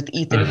movies with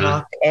Ethan Hmm.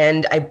 Hawke,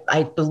 and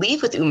I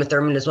believe with Uma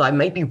Thurman as well. I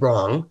might be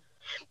wrong,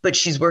 but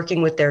she's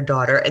working with their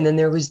daughter. And then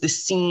there was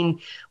this scene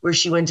where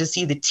she went to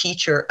see the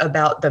teacher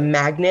about the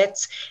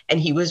magnets, and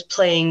he was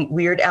playing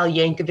Weird Al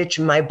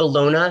Yankovic, My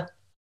Bologna.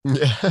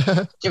 yeah, Do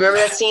you remember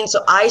that scene?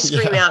 So I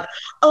scream yeah. out,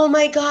 "Oh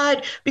my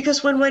God!"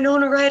 Because when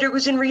Winona Ryder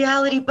was in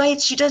Reality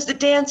Bites, she does the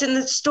dance in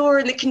the store,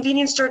 in the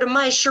convenience store to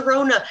My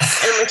Sharona.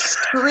 And I'm like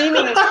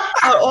screaming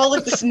out all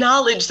of this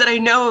knowledge that I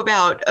know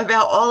about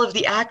all of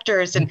the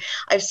actors. And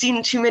I've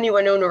seen too many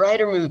Winona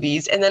Ryder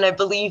movies. And then I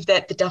believe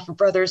that the Duffer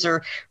Brothers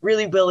are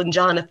really Will and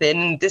Jonathan.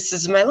 And this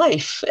is my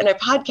life. And I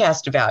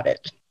podcast about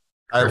it.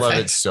 I love it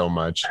Perfect. so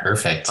much.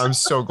 Perfect. I'm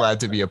so glad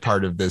to be a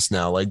part of this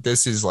now. Like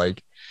this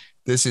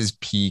is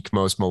peak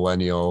most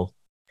millennial.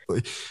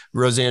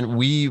 Roseanne,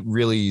 we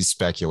really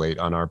speculate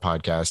on our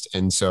podcast.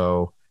 And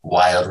so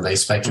Wildly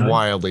speculative.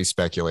 wildly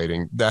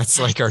speculating. That's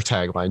like our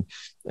tagline.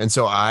 And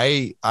so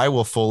I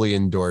will fully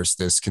endorse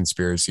this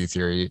conspiracy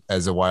theory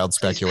as a wild Please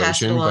pass it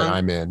speculation, but along.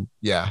 I'm in.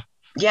 Yeah.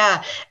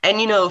 Yeah. And,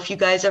 if you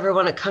guys ever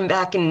want to come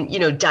back and,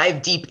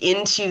 dive deep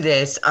into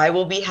this, I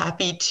will be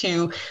happy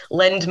to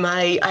lend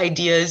my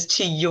ideas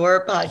to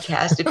your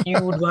podcast if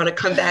you would want to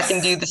come back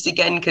and do this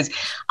again, because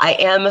I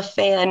am a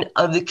fan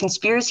of the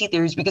conspiracy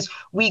theories because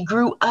we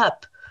grew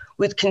up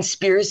with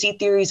conspiracy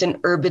theories and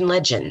urban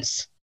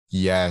legends,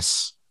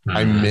 Yes.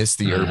 I Mm-hmm. miss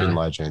the urban Mm-hmm.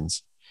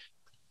 legends,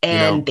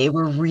 and they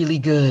were really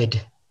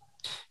good.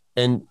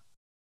 and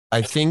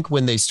I think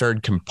when they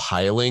started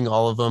compiling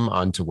all of them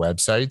onto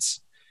websites,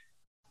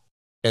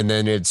 and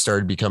then it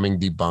started becoming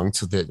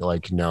debunked that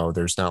like, no,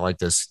 there's not like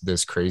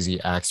this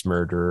crazy axe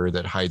murderer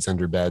that hides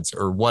under beds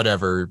or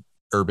whatever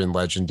urban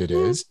legend it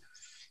is.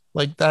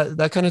 Like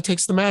that kind of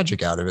takes the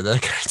magic out of it.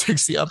 That kind of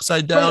takes the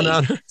upside down Right.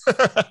 out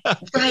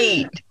of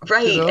Right, you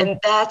right. know? And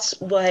that's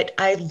what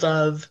I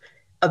love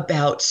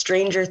about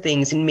Stranger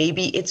Things. And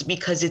maybe it's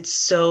because it's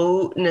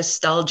so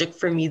nostalgic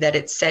for me that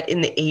it's set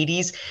in the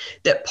 80s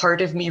that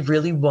part of me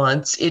really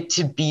wants it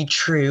to be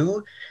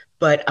true,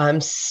 but I'm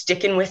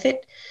sticking with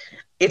it.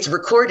 It's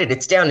recorded,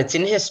 it's down, it's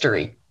in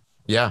history.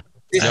 Yeah.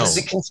 This is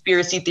the No.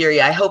 conspiracy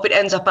theory. I hope it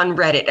ends up on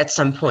Reddit at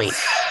some point.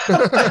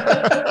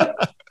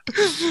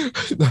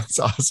 That's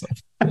awesome.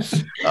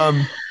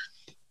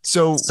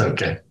 So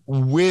Okay.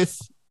 with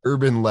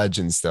urban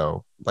legends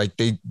though, like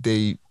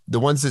the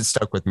ones that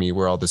stuck with me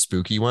were all the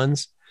spooky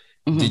ones.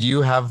 Did Mhm.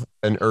 you have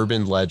an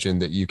urban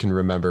legend that you can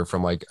remember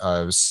from like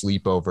a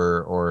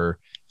sleepover or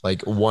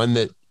like one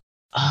that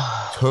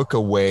Oh, took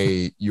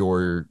away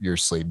your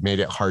sleep, made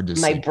it hard to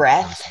my sleep?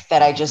 breath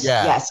that I just,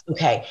 Yeah. yes,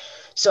 okay.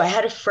 So I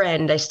had a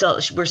friend,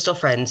 we're still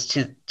friends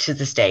to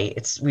this day.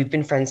 We've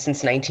been friends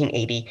since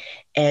 1980,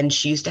 and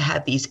she used to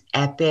have these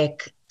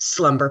epic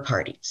slumber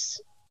parties.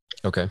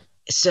 Okay.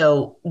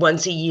 So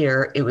once a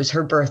year, it was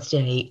her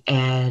birthday,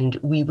 and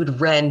we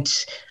would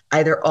rent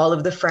either all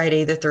of the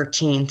Friday the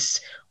 13th,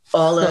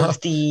 all of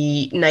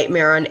the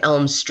Nightmare on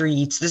Elm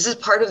Streets. This is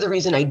part of the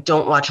reason I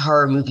don't watch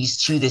horror movies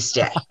to this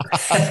day,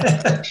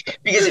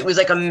 because it was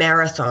like a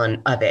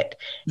marathon of it.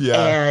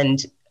 Yeah. And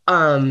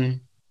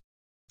um,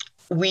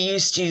 we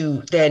used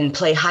to then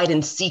play hide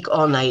and seek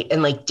all night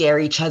and like dare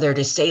each other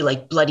to say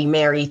like Bloody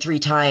Mary 3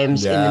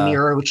 times in the Yeah.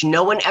 mirror, which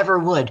no one ever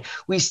would.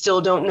 We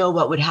still don't know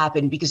what would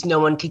happen because no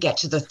one could get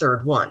to the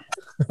third one.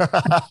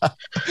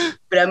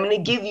 But I'm going to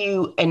give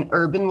you an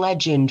urban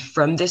legend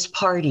from this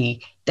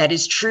party that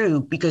is true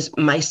because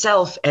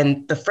myself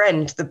and the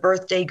friend, the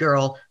birthday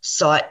girl,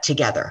 saw it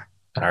together.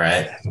 All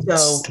right.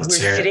 So Let's we're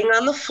hear sitting it.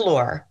 on the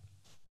floor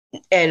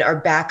and our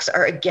backs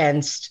are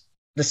against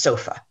the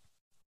sofa.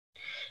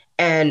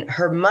 And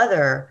her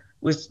mother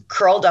was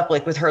curled up,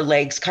 like with her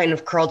legs kind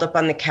of curled up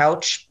on the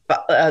couch,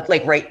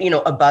 like right,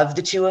 above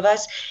the two of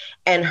us.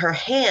 And her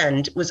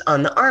hand was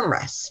on the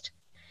armrest.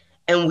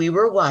 And we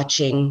were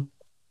watching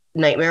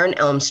Nightmare on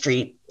Elm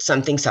Street,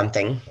 something,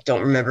 something,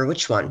 don't remember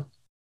which one.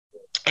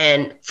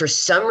 And for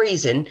some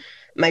reason,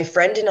 my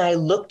friend and I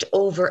looked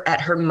over at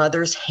her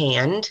mother's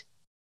hand,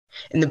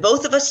 and the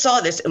both of us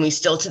saw this, and we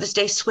still to this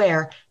day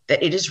swear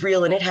that it is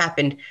real and it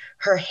happened.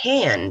 Her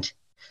hand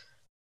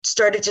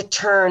started to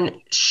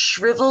turn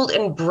shriveled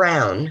and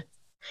brown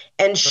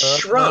and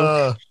shrunk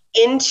Uh,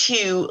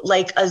 into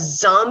like a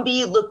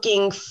zombie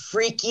looking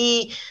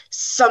freaky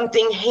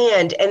something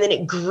hand, and then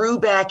it grew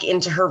back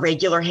into her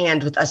regular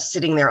hand with us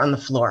sitting there on the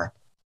floor.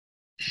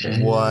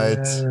 what?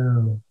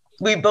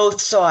 We both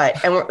saw it,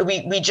 and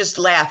we just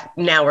laugh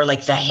now. We're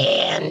like, the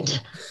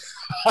hand.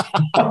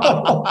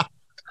 That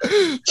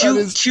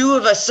is Two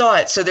of us saw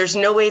it, so there's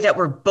no way that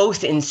we're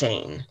both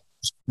insane.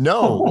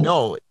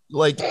 no.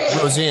 Like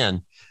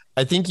Roseanne,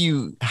 I think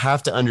you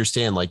have to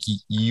understand, like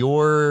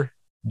your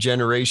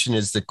generation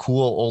is the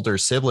cool older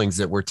siblings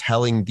that were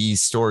telling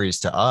these stories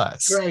to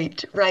us.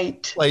 Right,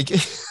 right. Like,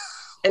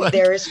 And like,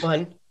 there is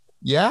one.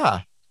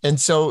 yeah. And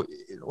so,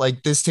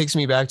 like, this takes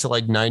me back to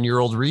like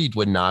 9-year-old Reed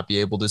would not be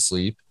able to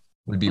sleep,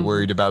 would be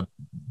worried about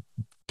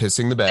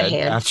pissing the bed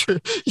hand. after,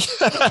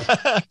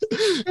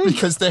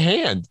 because the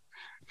hand.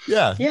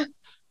 Yeah. Yeah.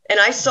 And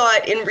I saw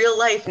it in real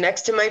life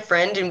next to my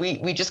friend, and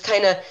we just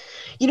kind of,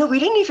 we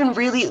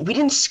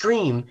didn't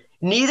scream.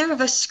 Neither of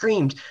us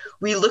screamed.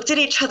 We looked at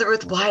each other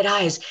with wide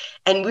eyes,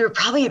 and we were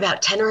probably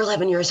about 10 or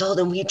 11 years old,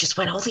 and we just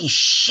went, holy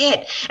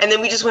shit. And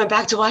then we just went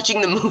back to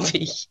watching the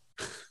movie.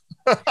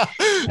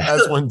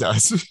 As one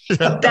does.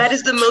 Yeah. That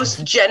is the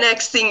most Gen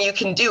X thing you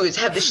can do, is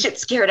have the shit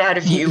scared out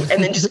of you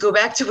and then just go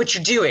back to what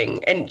you're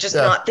doing and just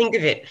not think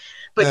of it,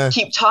 but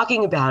keep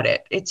talking about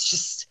it. It's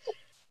just,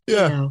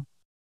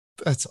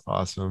 That's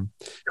awesome.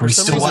 Can we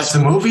still watch the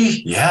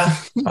movie? Yeah.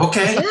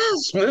 Okay.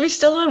 Yes, movie's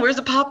still on. Where's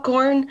the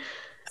popcorn?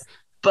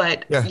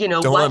 But, Don't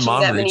let watching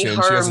mom that reach many in. She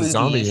horror has a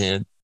zombie movies,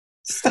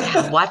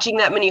 hand. watching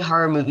that many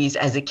horror movies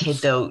as a kid,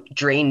 though,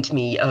 drained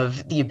me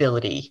of the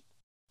ability.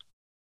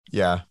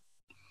 Yeah.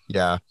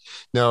 Yeah.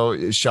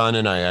 No, Sean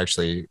and I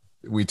actually,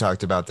 we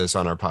talked about this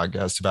on our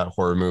podcast about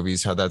horror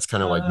movies, how that's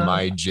kind of like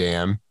my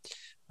jam.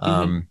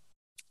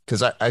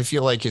 Because I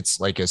feel like it's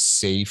like a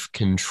safe,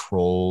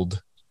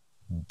 controlled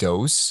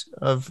dose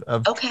of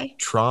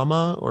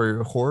trauma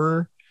or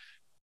horror,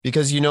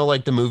 because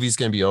like the movie's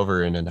going to be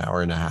over in an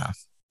hour and a half.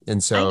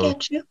 And so I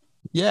get you.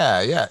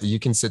 Yeah. You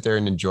can sit there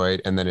and enjoy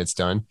it and then it's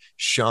done.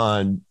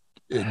 Sean,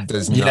 it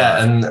does Yeah,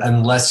 not. and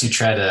unless you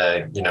try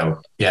to,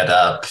 get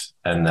up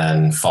and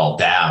then fall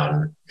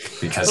down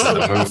because of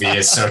the movie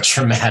is so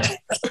traumatic.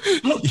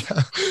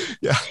 Yeah.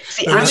 Yeah.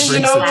 See, That I'm just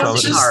into brings the clown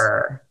trauma.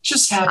 horror.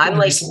 Just I'm happened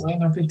like, recently,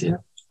 no big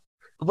deal.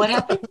 what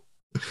happened?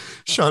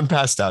 Sean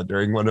passed out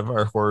during one of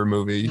our horror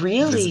movie.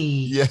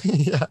 Really?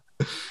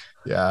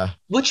 Yeah.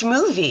 Which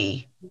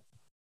movie? It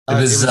It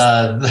was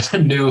was, the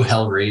new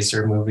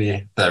Hellraiser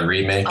movie, the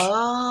remake. yeah.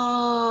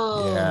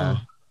 Oh,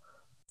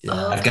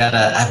 Yeah. I've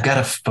got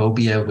a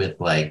phobia with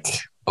like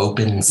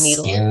open needles.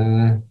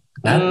 skin,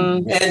 not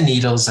Mm, and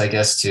needles, I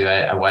guess too.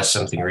 I watched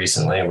something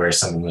recently where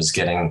someone was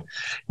getting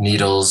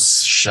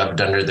needles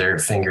shoved under their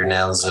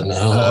fingernails, and ooh,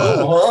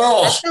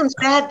 that sounds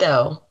bad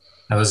though.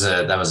 that was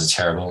a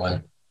terrible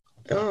one.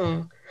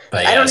 Oh.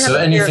 But I yeah, don't have so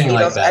a fear of anything like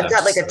needles. that, I've I'm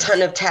got like just a like,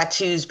 ton of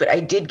tattoos, but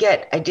I did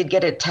get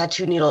a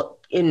tattoo needle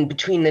in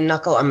between the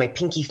knuckle on my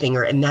pinky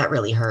finger, and that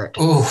really hurt.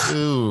 oh,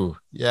 Ooh.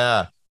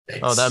 Yeah.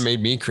 Oh, that made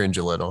me cringe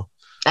a little.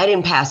 I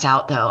didn't pass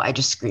out though. I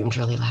just screamed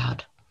really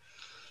loud.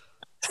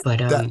 But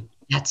That I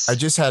that's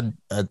just had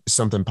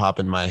something pop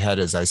in my head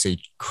as I say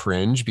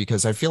cringe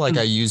because I feel like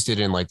I used it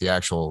in like the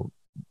actual,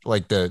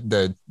 like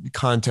the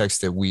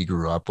context that we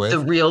grew up the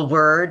with. real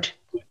word.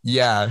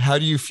 Yeah. How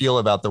do you feel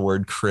about the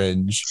word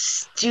cringe?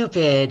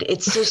 Stupid.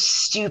 It's so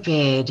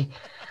stupid.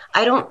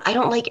 I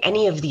don't like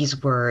any of these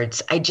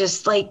words. I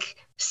just like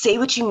say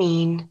what you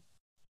mean.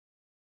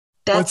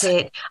 That's What's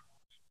it.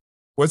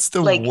 what's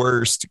the Like,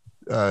 worst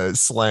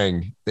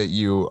slang that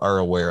you are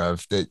aware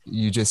of that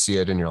you just see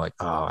it and you're like,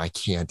 oh, I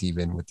can't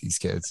even with these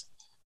kids?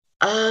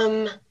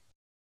 um,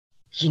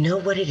 you know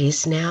what it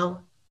is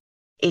now?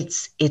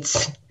 It's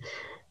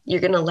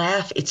you're gonna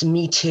laugh. It's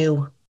me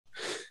too.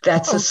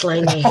 That's the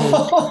slang I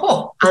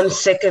hate. I'm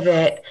sick of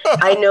it.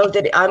 I know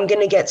that I'm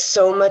gonna get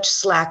so much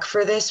slack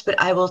for this, but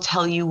I will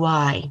tell you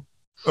why.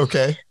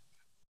 Okay.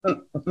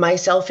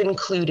 Myself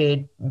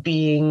included,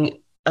 being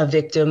a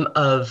victim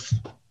of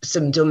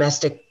some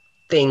domestic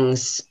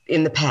things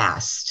in the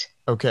past,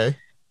 Okay.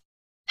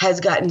 has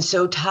gotten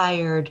so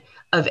tired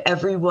of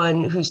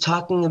everyone who's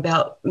talking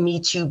about Me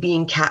Too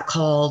being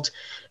catcalled,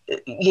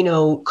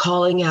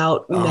 calling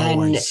out Oh, I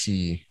men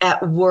see.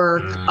 at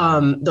work,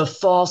 mm, the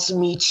false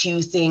Me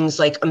Too things.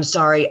 Like, I'm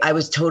sorry, I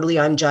was totally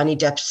on Johnny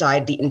Depp's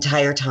side the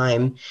entire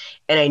time,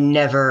 and I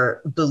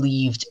never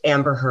believed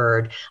Amber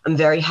Heard. I'm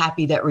very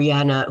happy that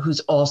Rihanna, who's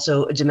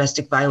also a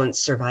domestic violence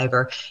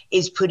survivor,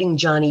 is putting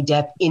Johnny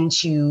Depp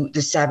into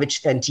the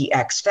Savage Fenty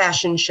X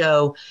fashion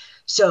show.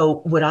 So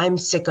what I'm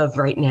sick of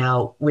right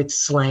now with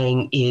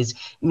slang is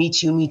Me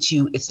Too, Me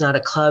Too. It's not a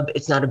club.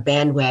 It's not a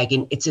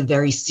bandwagon. It's a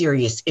very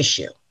serious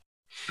issue.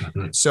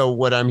 mhm. So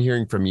what I'm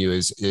hearing from you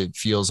is it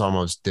feels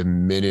almost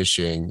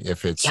diminishing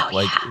if it's Oh,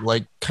 yeah.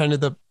 like kind of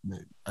the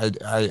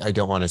I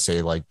don't want to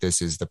say like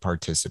this is the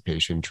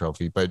participation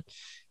trophy, but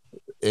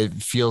it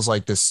feels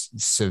like this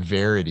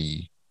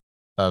severity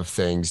of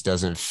things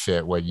doesn't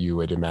fit what you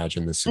would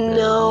imagine the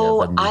severity of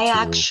a No, Me I Too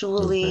movement.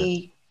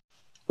 actually,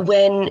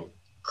 when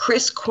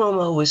Chris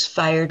Cuomo was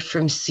fired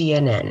from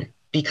CNN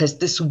because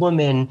this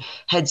woman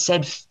had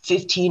said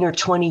 15 or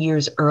 20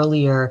 years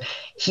earlier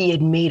he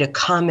had made a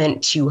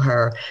comment to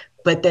her,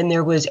 but then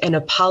there was an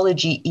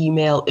apology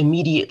email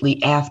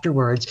immediately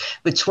afterwards.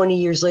 But 20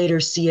 years later,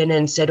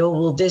 CNN said, oh,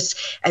 well, this,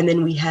 and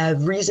then we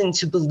have reason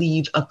to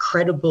believe a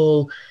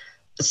credible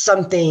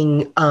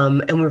something,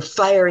 and we're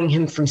firing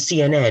him from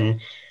CNN.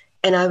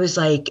 And I was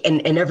like,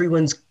 and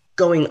everyone's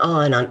going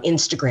on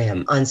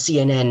Instagram, on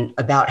CNN,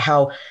 about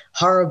how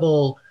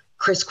horrible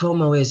Chris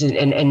Cuomo is,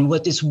 and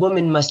what this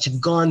woman must have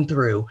gone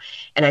through.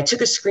 And I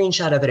took a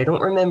screenshot of it. I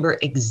don't remember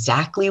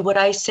exactly what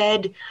I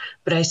said,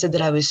 but I said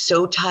that I was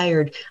so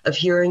tired of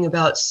hearing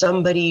about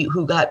somebody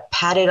who got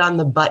patted on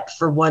the butt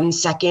for 1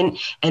 second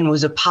and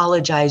was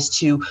apologized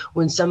to,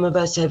 when some of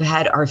us have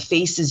had our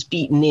faces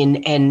beaten in,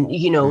 and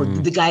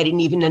Mm, the guy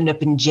didn't even end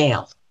up in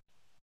jail.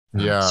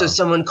 So yeah,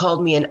 someone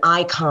called me an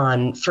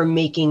icon for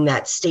making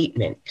that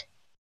statement.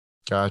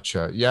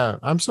 gotcha. Yeah,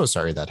 I'm so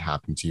sorry that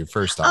happened to you,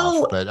 first off,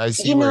 Oh, but I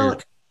see you where you're, know,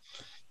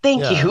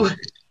 thank yeah, you.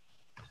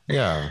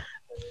 yeah,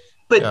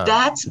 But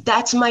yeah.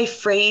 that's my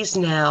phrase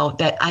now,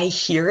 that I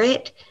hear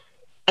it.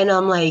 And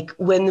I'm like,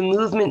 when the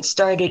movement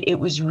started, it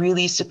was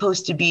really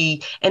supposed to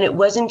be, and it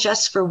wasn't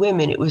just for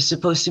women, it was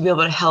supposed to be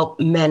able to help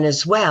men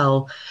as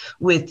well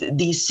with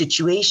these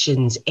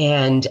situations.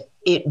 And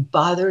it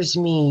bothers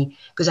me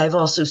because I've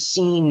also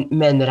seen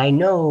men that I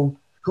know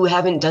who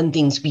haven't done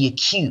things be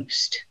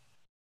accused.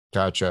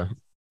 Gotcha.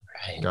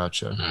 Right.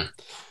 Gotcha. Mhm.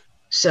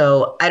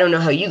 So I don't know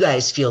how you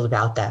guys feel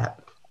about that.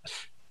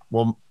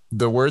 Well,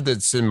 the word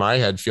that's in my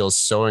head feels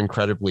so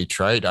incredibly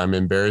trite. I'm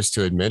embarrassed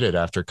to admit it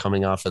after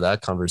coming off of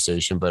that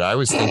conversation, but I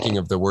was thinking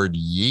of the word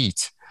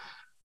yeet.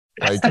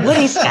 Like, What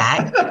is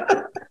that?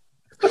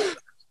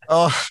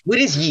 oh, What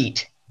is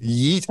yeet?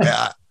 yeet.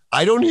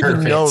 I don't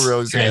even know, Perfect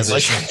Roseanne. Like,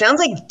 transition. Sounds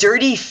like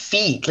dirty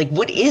feet. Like,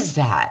 what is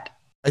that?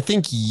 I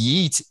think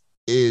yeet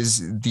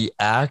is the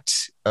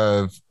act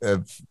of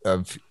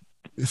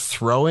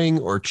throwing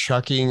or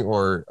chucking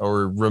or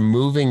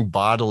removing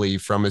bodily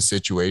from a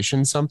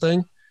situation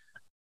something.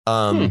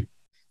 And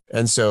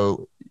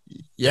so,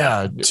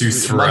 yeah, to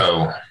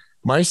throw.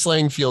 My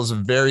slang feels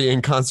very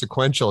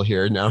inconsequential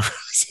here now.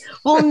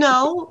 Well,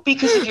 no,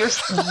 because if you're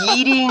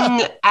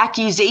yeeting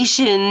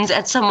accusations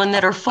at someone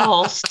that are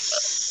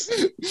false,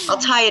 I'll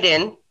tie it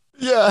in.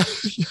 Yeah.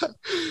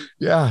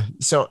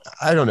 So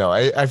I don't know.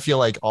 I feel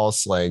like all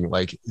slang,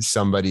 like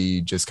somebody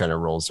just kind of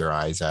rolls their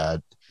eyes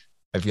at.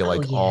 I feel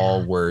like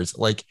all words,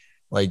 like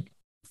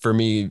for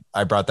me,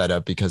 I brought that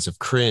up because of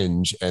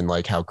cringe and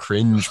like how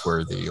cringe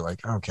worthy.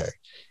 Like, okay,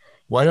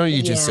 why don't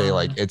you just say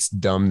like it's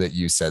dumb that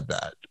you said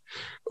that?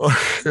 Or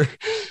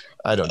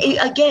I don't know.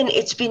 Again,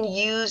 it's been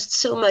used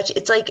so much.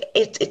 It's like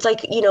if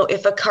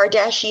a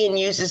Kardashian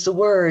uses the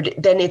word,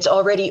 then it's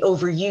already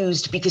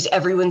overused because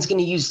everyone's going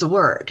to use the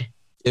word.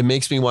 It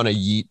makes me want to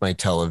yeet my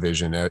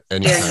television at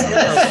any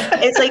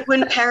time. It's like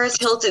when Paris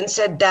Hilton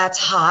said "that's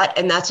hot,"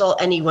 and that's all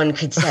anyone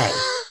could say.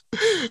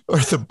 Or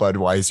the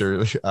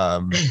Budweiser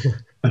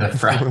the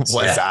front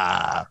was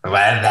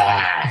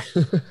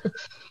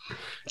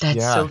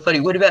That's so funny.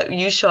 What about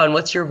you, Sean?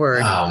 What's your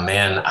word? Oh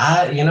man,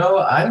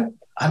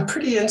 I'm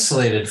pretty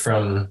insulated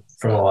from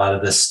a lot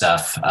of this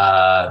stuff.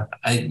 I've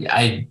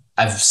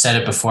said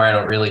it before. I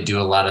don't really do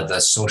a lot of the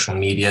social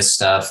media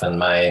stuff, and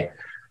my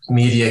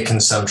media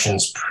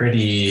consumption's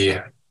pretty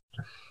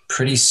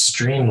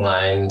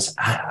streamlined.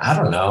 I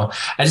don't know.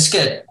 I just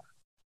get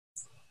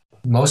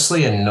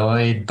mostly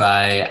annoyed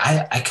by.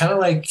 I kind of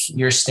like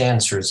your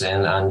stance,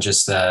 Roseanne, on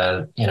just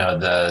like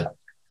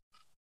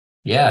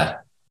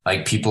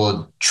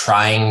people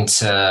trying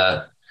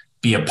to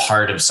be a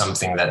part of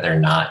something that they're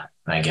not,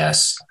 I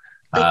guess.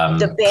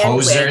 The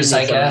posers,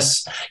 I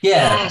guess.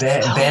 Yeah,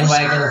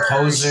 bandwagon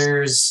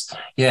posers.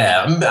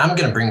 Yeah, I'm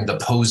going to bring the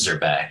poser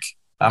back.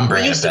 I'm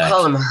bringing it back. We used to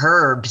call them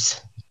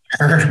herbs.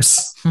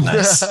 Herbs.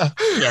 Nice.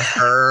 Yeah,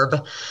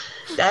 herb.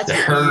 That's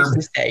what we used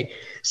to say.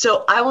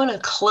 So I want to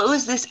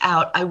close this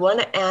out. I want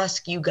to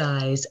ask you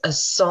guys a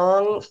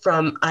song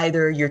from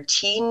either your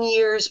teen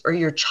years or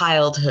your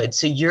childhood.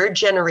 So your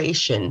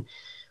generation,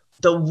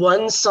 the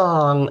one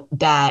song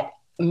that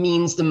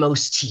means the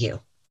most to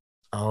you.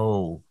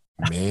 Oh,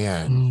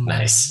 man.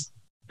 Nice.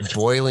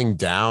 Boiling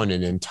down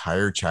an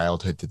entire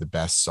childhood to the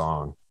best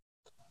song.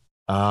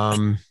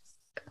 Right?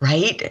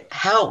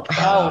 How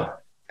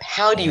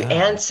do you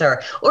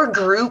answer? Or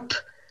group?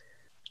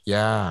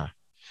 Yeah.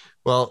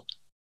 Well,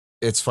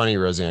 it's funny,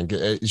 Roseanne.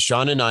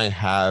 Sean and I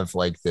have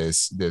like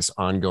this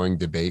ongoing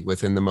debate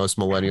within the Most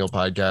Millennial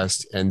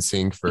podcast,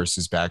 NSYNC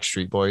versus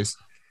Backstreet Boys.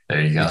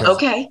 There you go.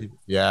 Okay.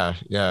 Yeah.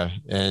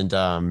 And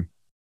I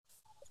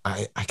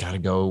gotta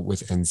go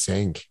with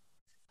NSYNC.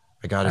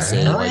 I gotta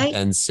say, like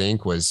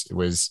NSYNC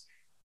was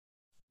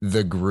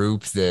the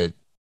group that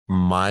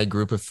my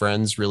group of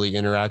friends really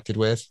interacted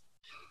with.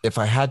 If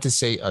I had to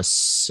say a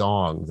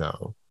song,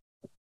 though,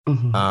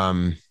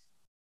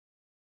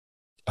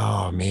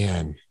 oh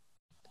man,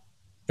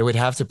 it would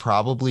have to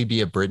probably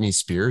be a Britney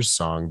Spears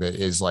song that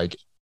is like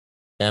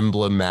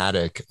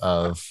emblematic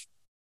of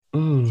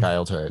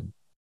childhood.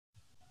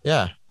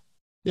 Yeah.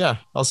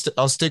 I'll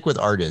stick with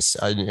artists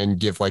and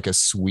give like a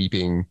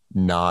sweeping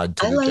nod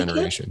to the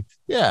generation.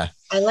 Yeah,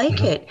 I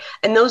like it,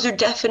 and those are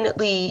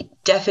definitely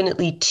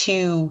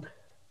two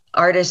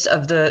artists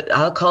of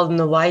I'll call them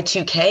the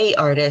Y2K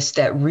artists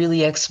that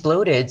really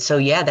exploded. So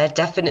yeah, that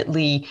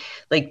definitely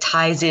like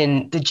ties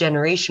in the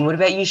generation. What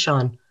about you,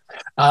 Sean?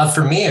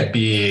 For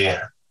me,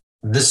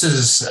 this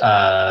is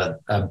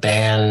a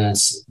band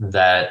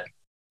that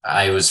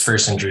I was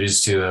first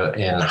introduced to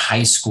in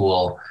high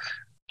school.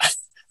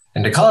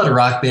 And to call it a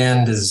rock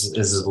band is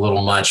a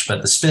little much,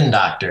 but the Spin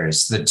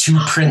Doctors, the Two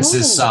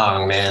Princes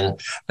song, man,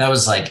 that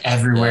was like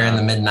everywhere in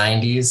the mid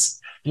 90s.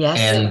 Yes,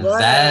 and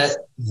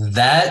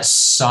that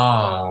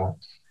song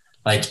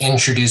like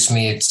introduced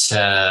me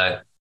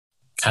to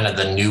kind of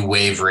the new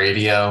wave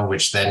radio,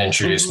 which then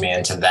introduced me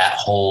into that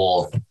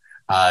whole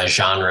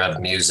genre of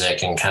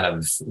music and kind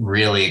of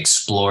really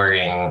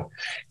exploring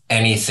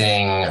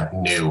anything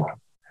new,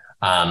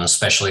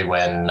 especially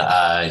when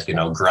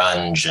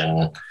grunge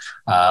and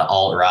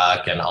alt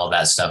rock and all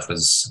that stuff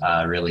was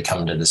really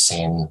coming to the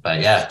scene.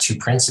 But yeah, Two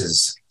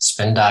Princes,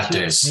 Spin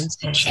Doctors,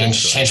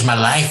 changed my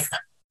life.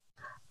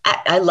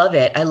 I love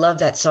it. I love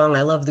that song.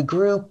 I love the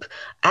group.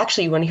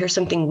 Actually, you want to hear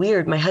something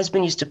weird? My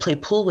husband used to play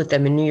pool with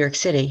them in New York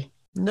City.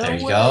 There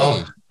you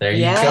go.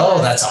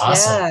 That's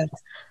awesome.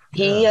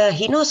 Yeah.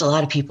 He knows a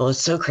lot of people. It's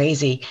so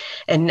crazy.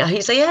 And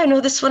he's like, yeah, I know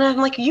this one. I'm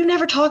like, you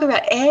never talk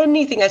about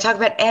anything. I talk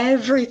about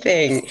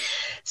everything.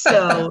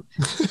 So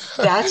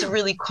that's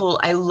really cool.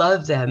 I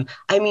love them.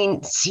 I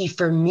mean, see,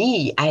 for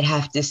me, I'd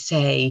have to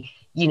say,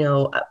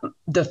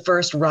 the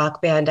first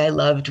rock band I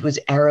loved was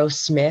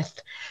Aerosmith.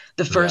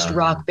 The first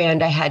rock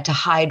band I had to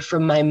hide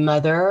from my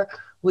mother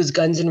was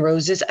Guns N'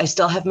 Roses. I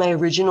still have my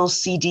original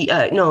CD.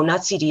 No,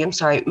 not CD. I'm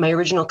sorry. My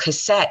original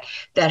cassette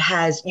that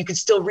you could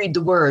still read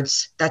the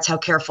words. That's how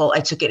careful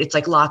I took it. It's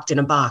like locked in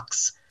a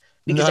box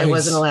because I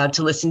wasn't allowed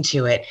to listen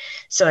to it.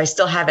 So I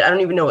still have it. I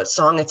don't even know what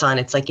song it's on.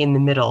 It's like in the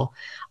middle.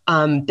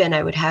 Then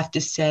I would have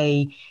to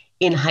say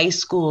in high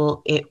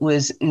school, it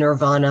was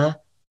Nirvana,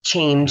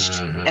 changed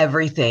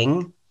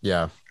everything.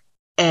 Yeah.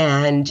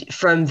 And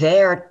from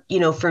there,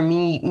 for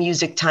me,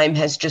 music time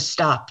has just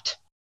stopped.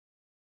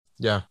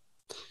 Yeah.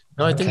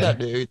 No, I think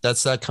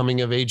that's that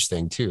coming of age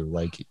thing too.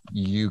 Like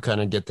you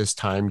kind of get this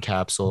time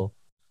capsule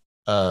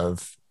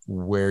of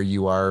where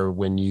you are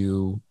when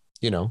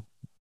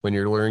when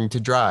you're learning to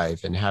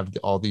drive and have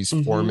all these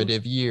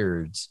formative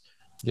years,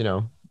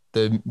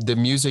 the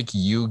music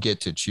you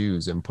get to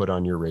choose and put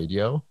on your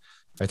radio,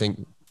 I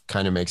think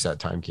kind of makes that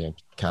time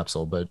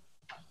capsule. But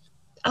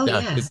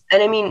yeah.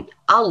 And I mean,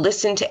 I'll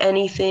listen to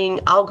anything.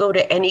 I'll go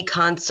to any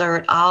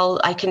concert.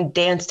 I can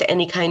dance to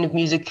any kind of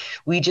music.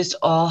 We just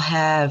all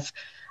have,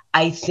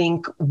 I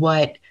think,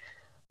 what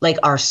like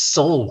our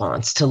soul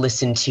wants to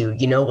listen to,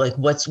 like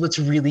what's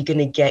really going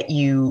to get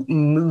you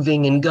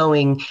moving and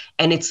going.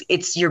 And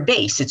it's your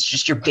bass. It's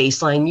just your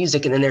baseline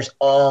music. And then there's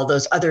all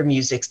those other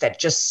musics that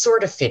just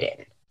sort of fit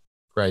in.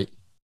 Right.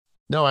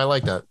 No, I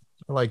like that.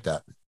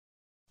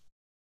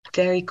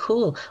 Very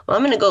cool. Well,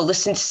 I'm going to go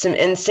listen to some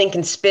NSYNC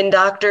and Spin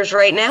Doctors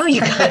right now, you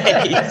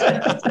guys.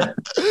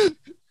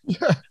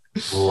 Yeah.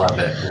 Love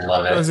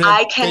it.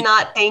 I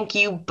cannot thank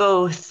you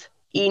both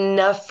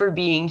enough for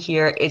being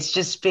here. It's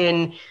just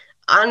been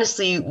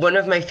honestly one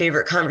of my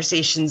favorite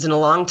conversations in a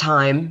long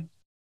time.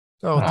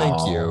 Oh,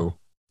 thank you.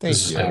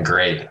 This has been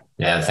great.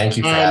 Yeah, thank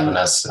you for having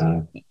us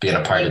and being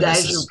a part of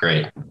this. This is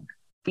great.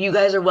 You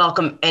guys are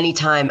welcome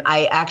anytime.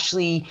 I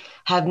actually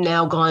have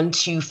now gone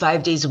to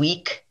 5 days a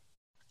week.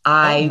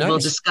 I will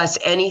discuss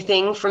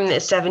anything from the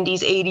 70s,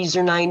 80s,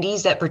 or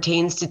 90s that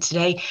pertains to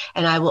today.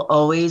 And I will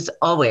always,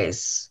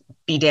 always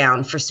be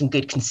down for some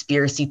good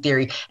conspiracy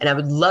theory. And I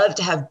would love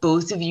to have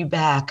both of you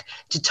back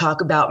to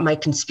talk about my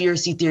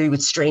conspiracy theory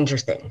with Stranger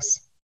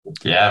Things.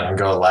 Yeah, we can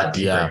go a lot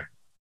deeper.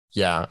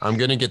 Yeah. I'm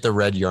going to get the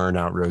red yarn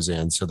out,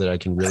 Roseanne, so that I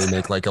can really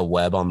make like a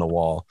web on the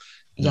wall.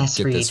 Yes,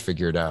 get this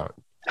figured out.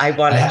 I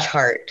want a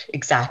chart.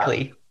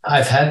 Exactly.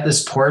 I've had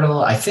this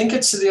portal. I think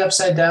it's to the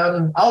Upside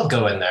Down. I'll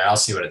go in there. I'll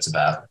see what it's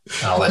about.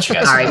 I'll let you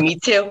guys know. All right, me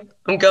too.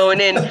 I'm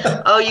going in.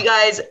 Oh, you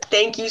guys,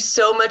 thank you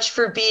so much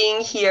for being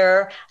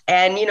here.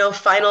 And,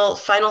 final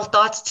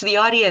thoughts to the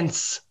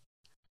audience.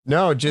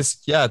 No,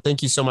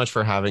 thank you so much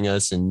for having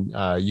us. And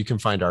you can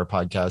find our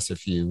podcast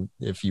if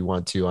you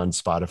want to on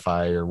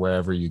Spotify or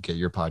wherever you get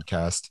your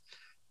podcast.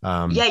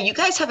 You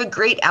guys have a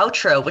great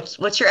outro.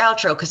 What's your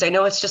outro? Because I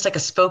know it's just like a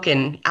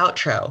spoken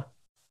outro.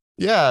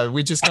 Yeah,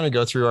 we just kind of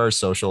go through our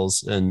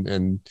socials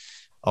and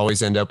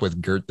always end up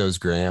with Gert those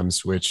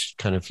grams, which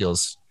kind of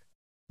feels,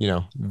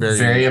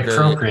 very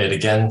appropriate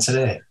again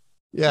today.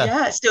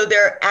 Yeah. So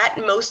they're at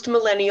Most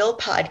Millennial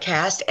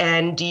Podcast.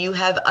 And do you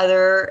have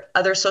other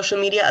social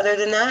media other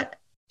than that?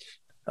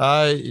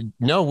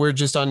 No, we're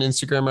just on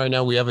Instagram right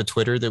now. We have a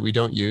Twitter that we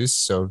don't use,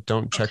 so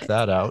don't check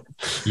that out.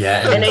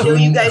 Yeah, and I know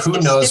you guys who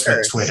knows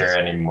stickers. For Twitter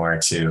anymore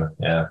too.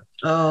 Yeah.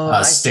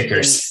 Oh,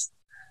 stickers.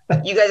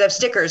 You guys have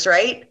stickers,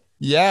 right?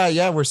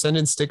 Yeah, we're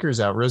sending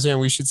stickers out. Roseanne,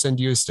 we should send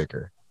you a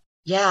sticker.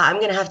 Yeah, I'm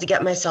going to have to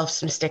get myself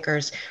some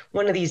stickers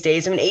one of these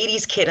days. I'm an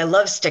 80s kid. I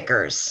love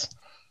stickers.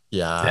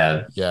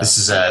 Yeah. This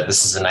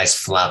is a nice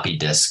floppy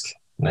disk.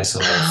 Nice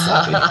little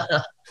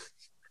floppy.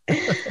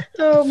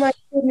 Oh my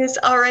goodness.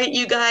 All right,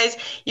 you guys,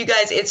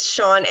 it's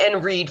Sean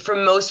and Reed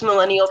from Most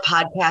Millennial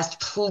Podcast.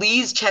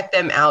 Please check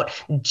them out.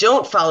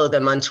 Don't follow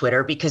them on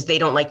Twitter because they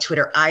don't like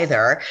Twitter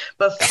either,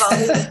 but follow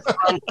them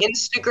on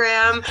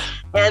Instagram.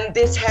 And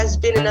this has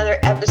been another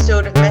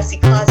episode of Messy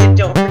Closet.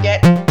 Don't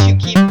forget to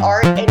keep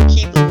art and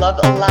keep love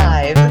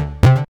alive.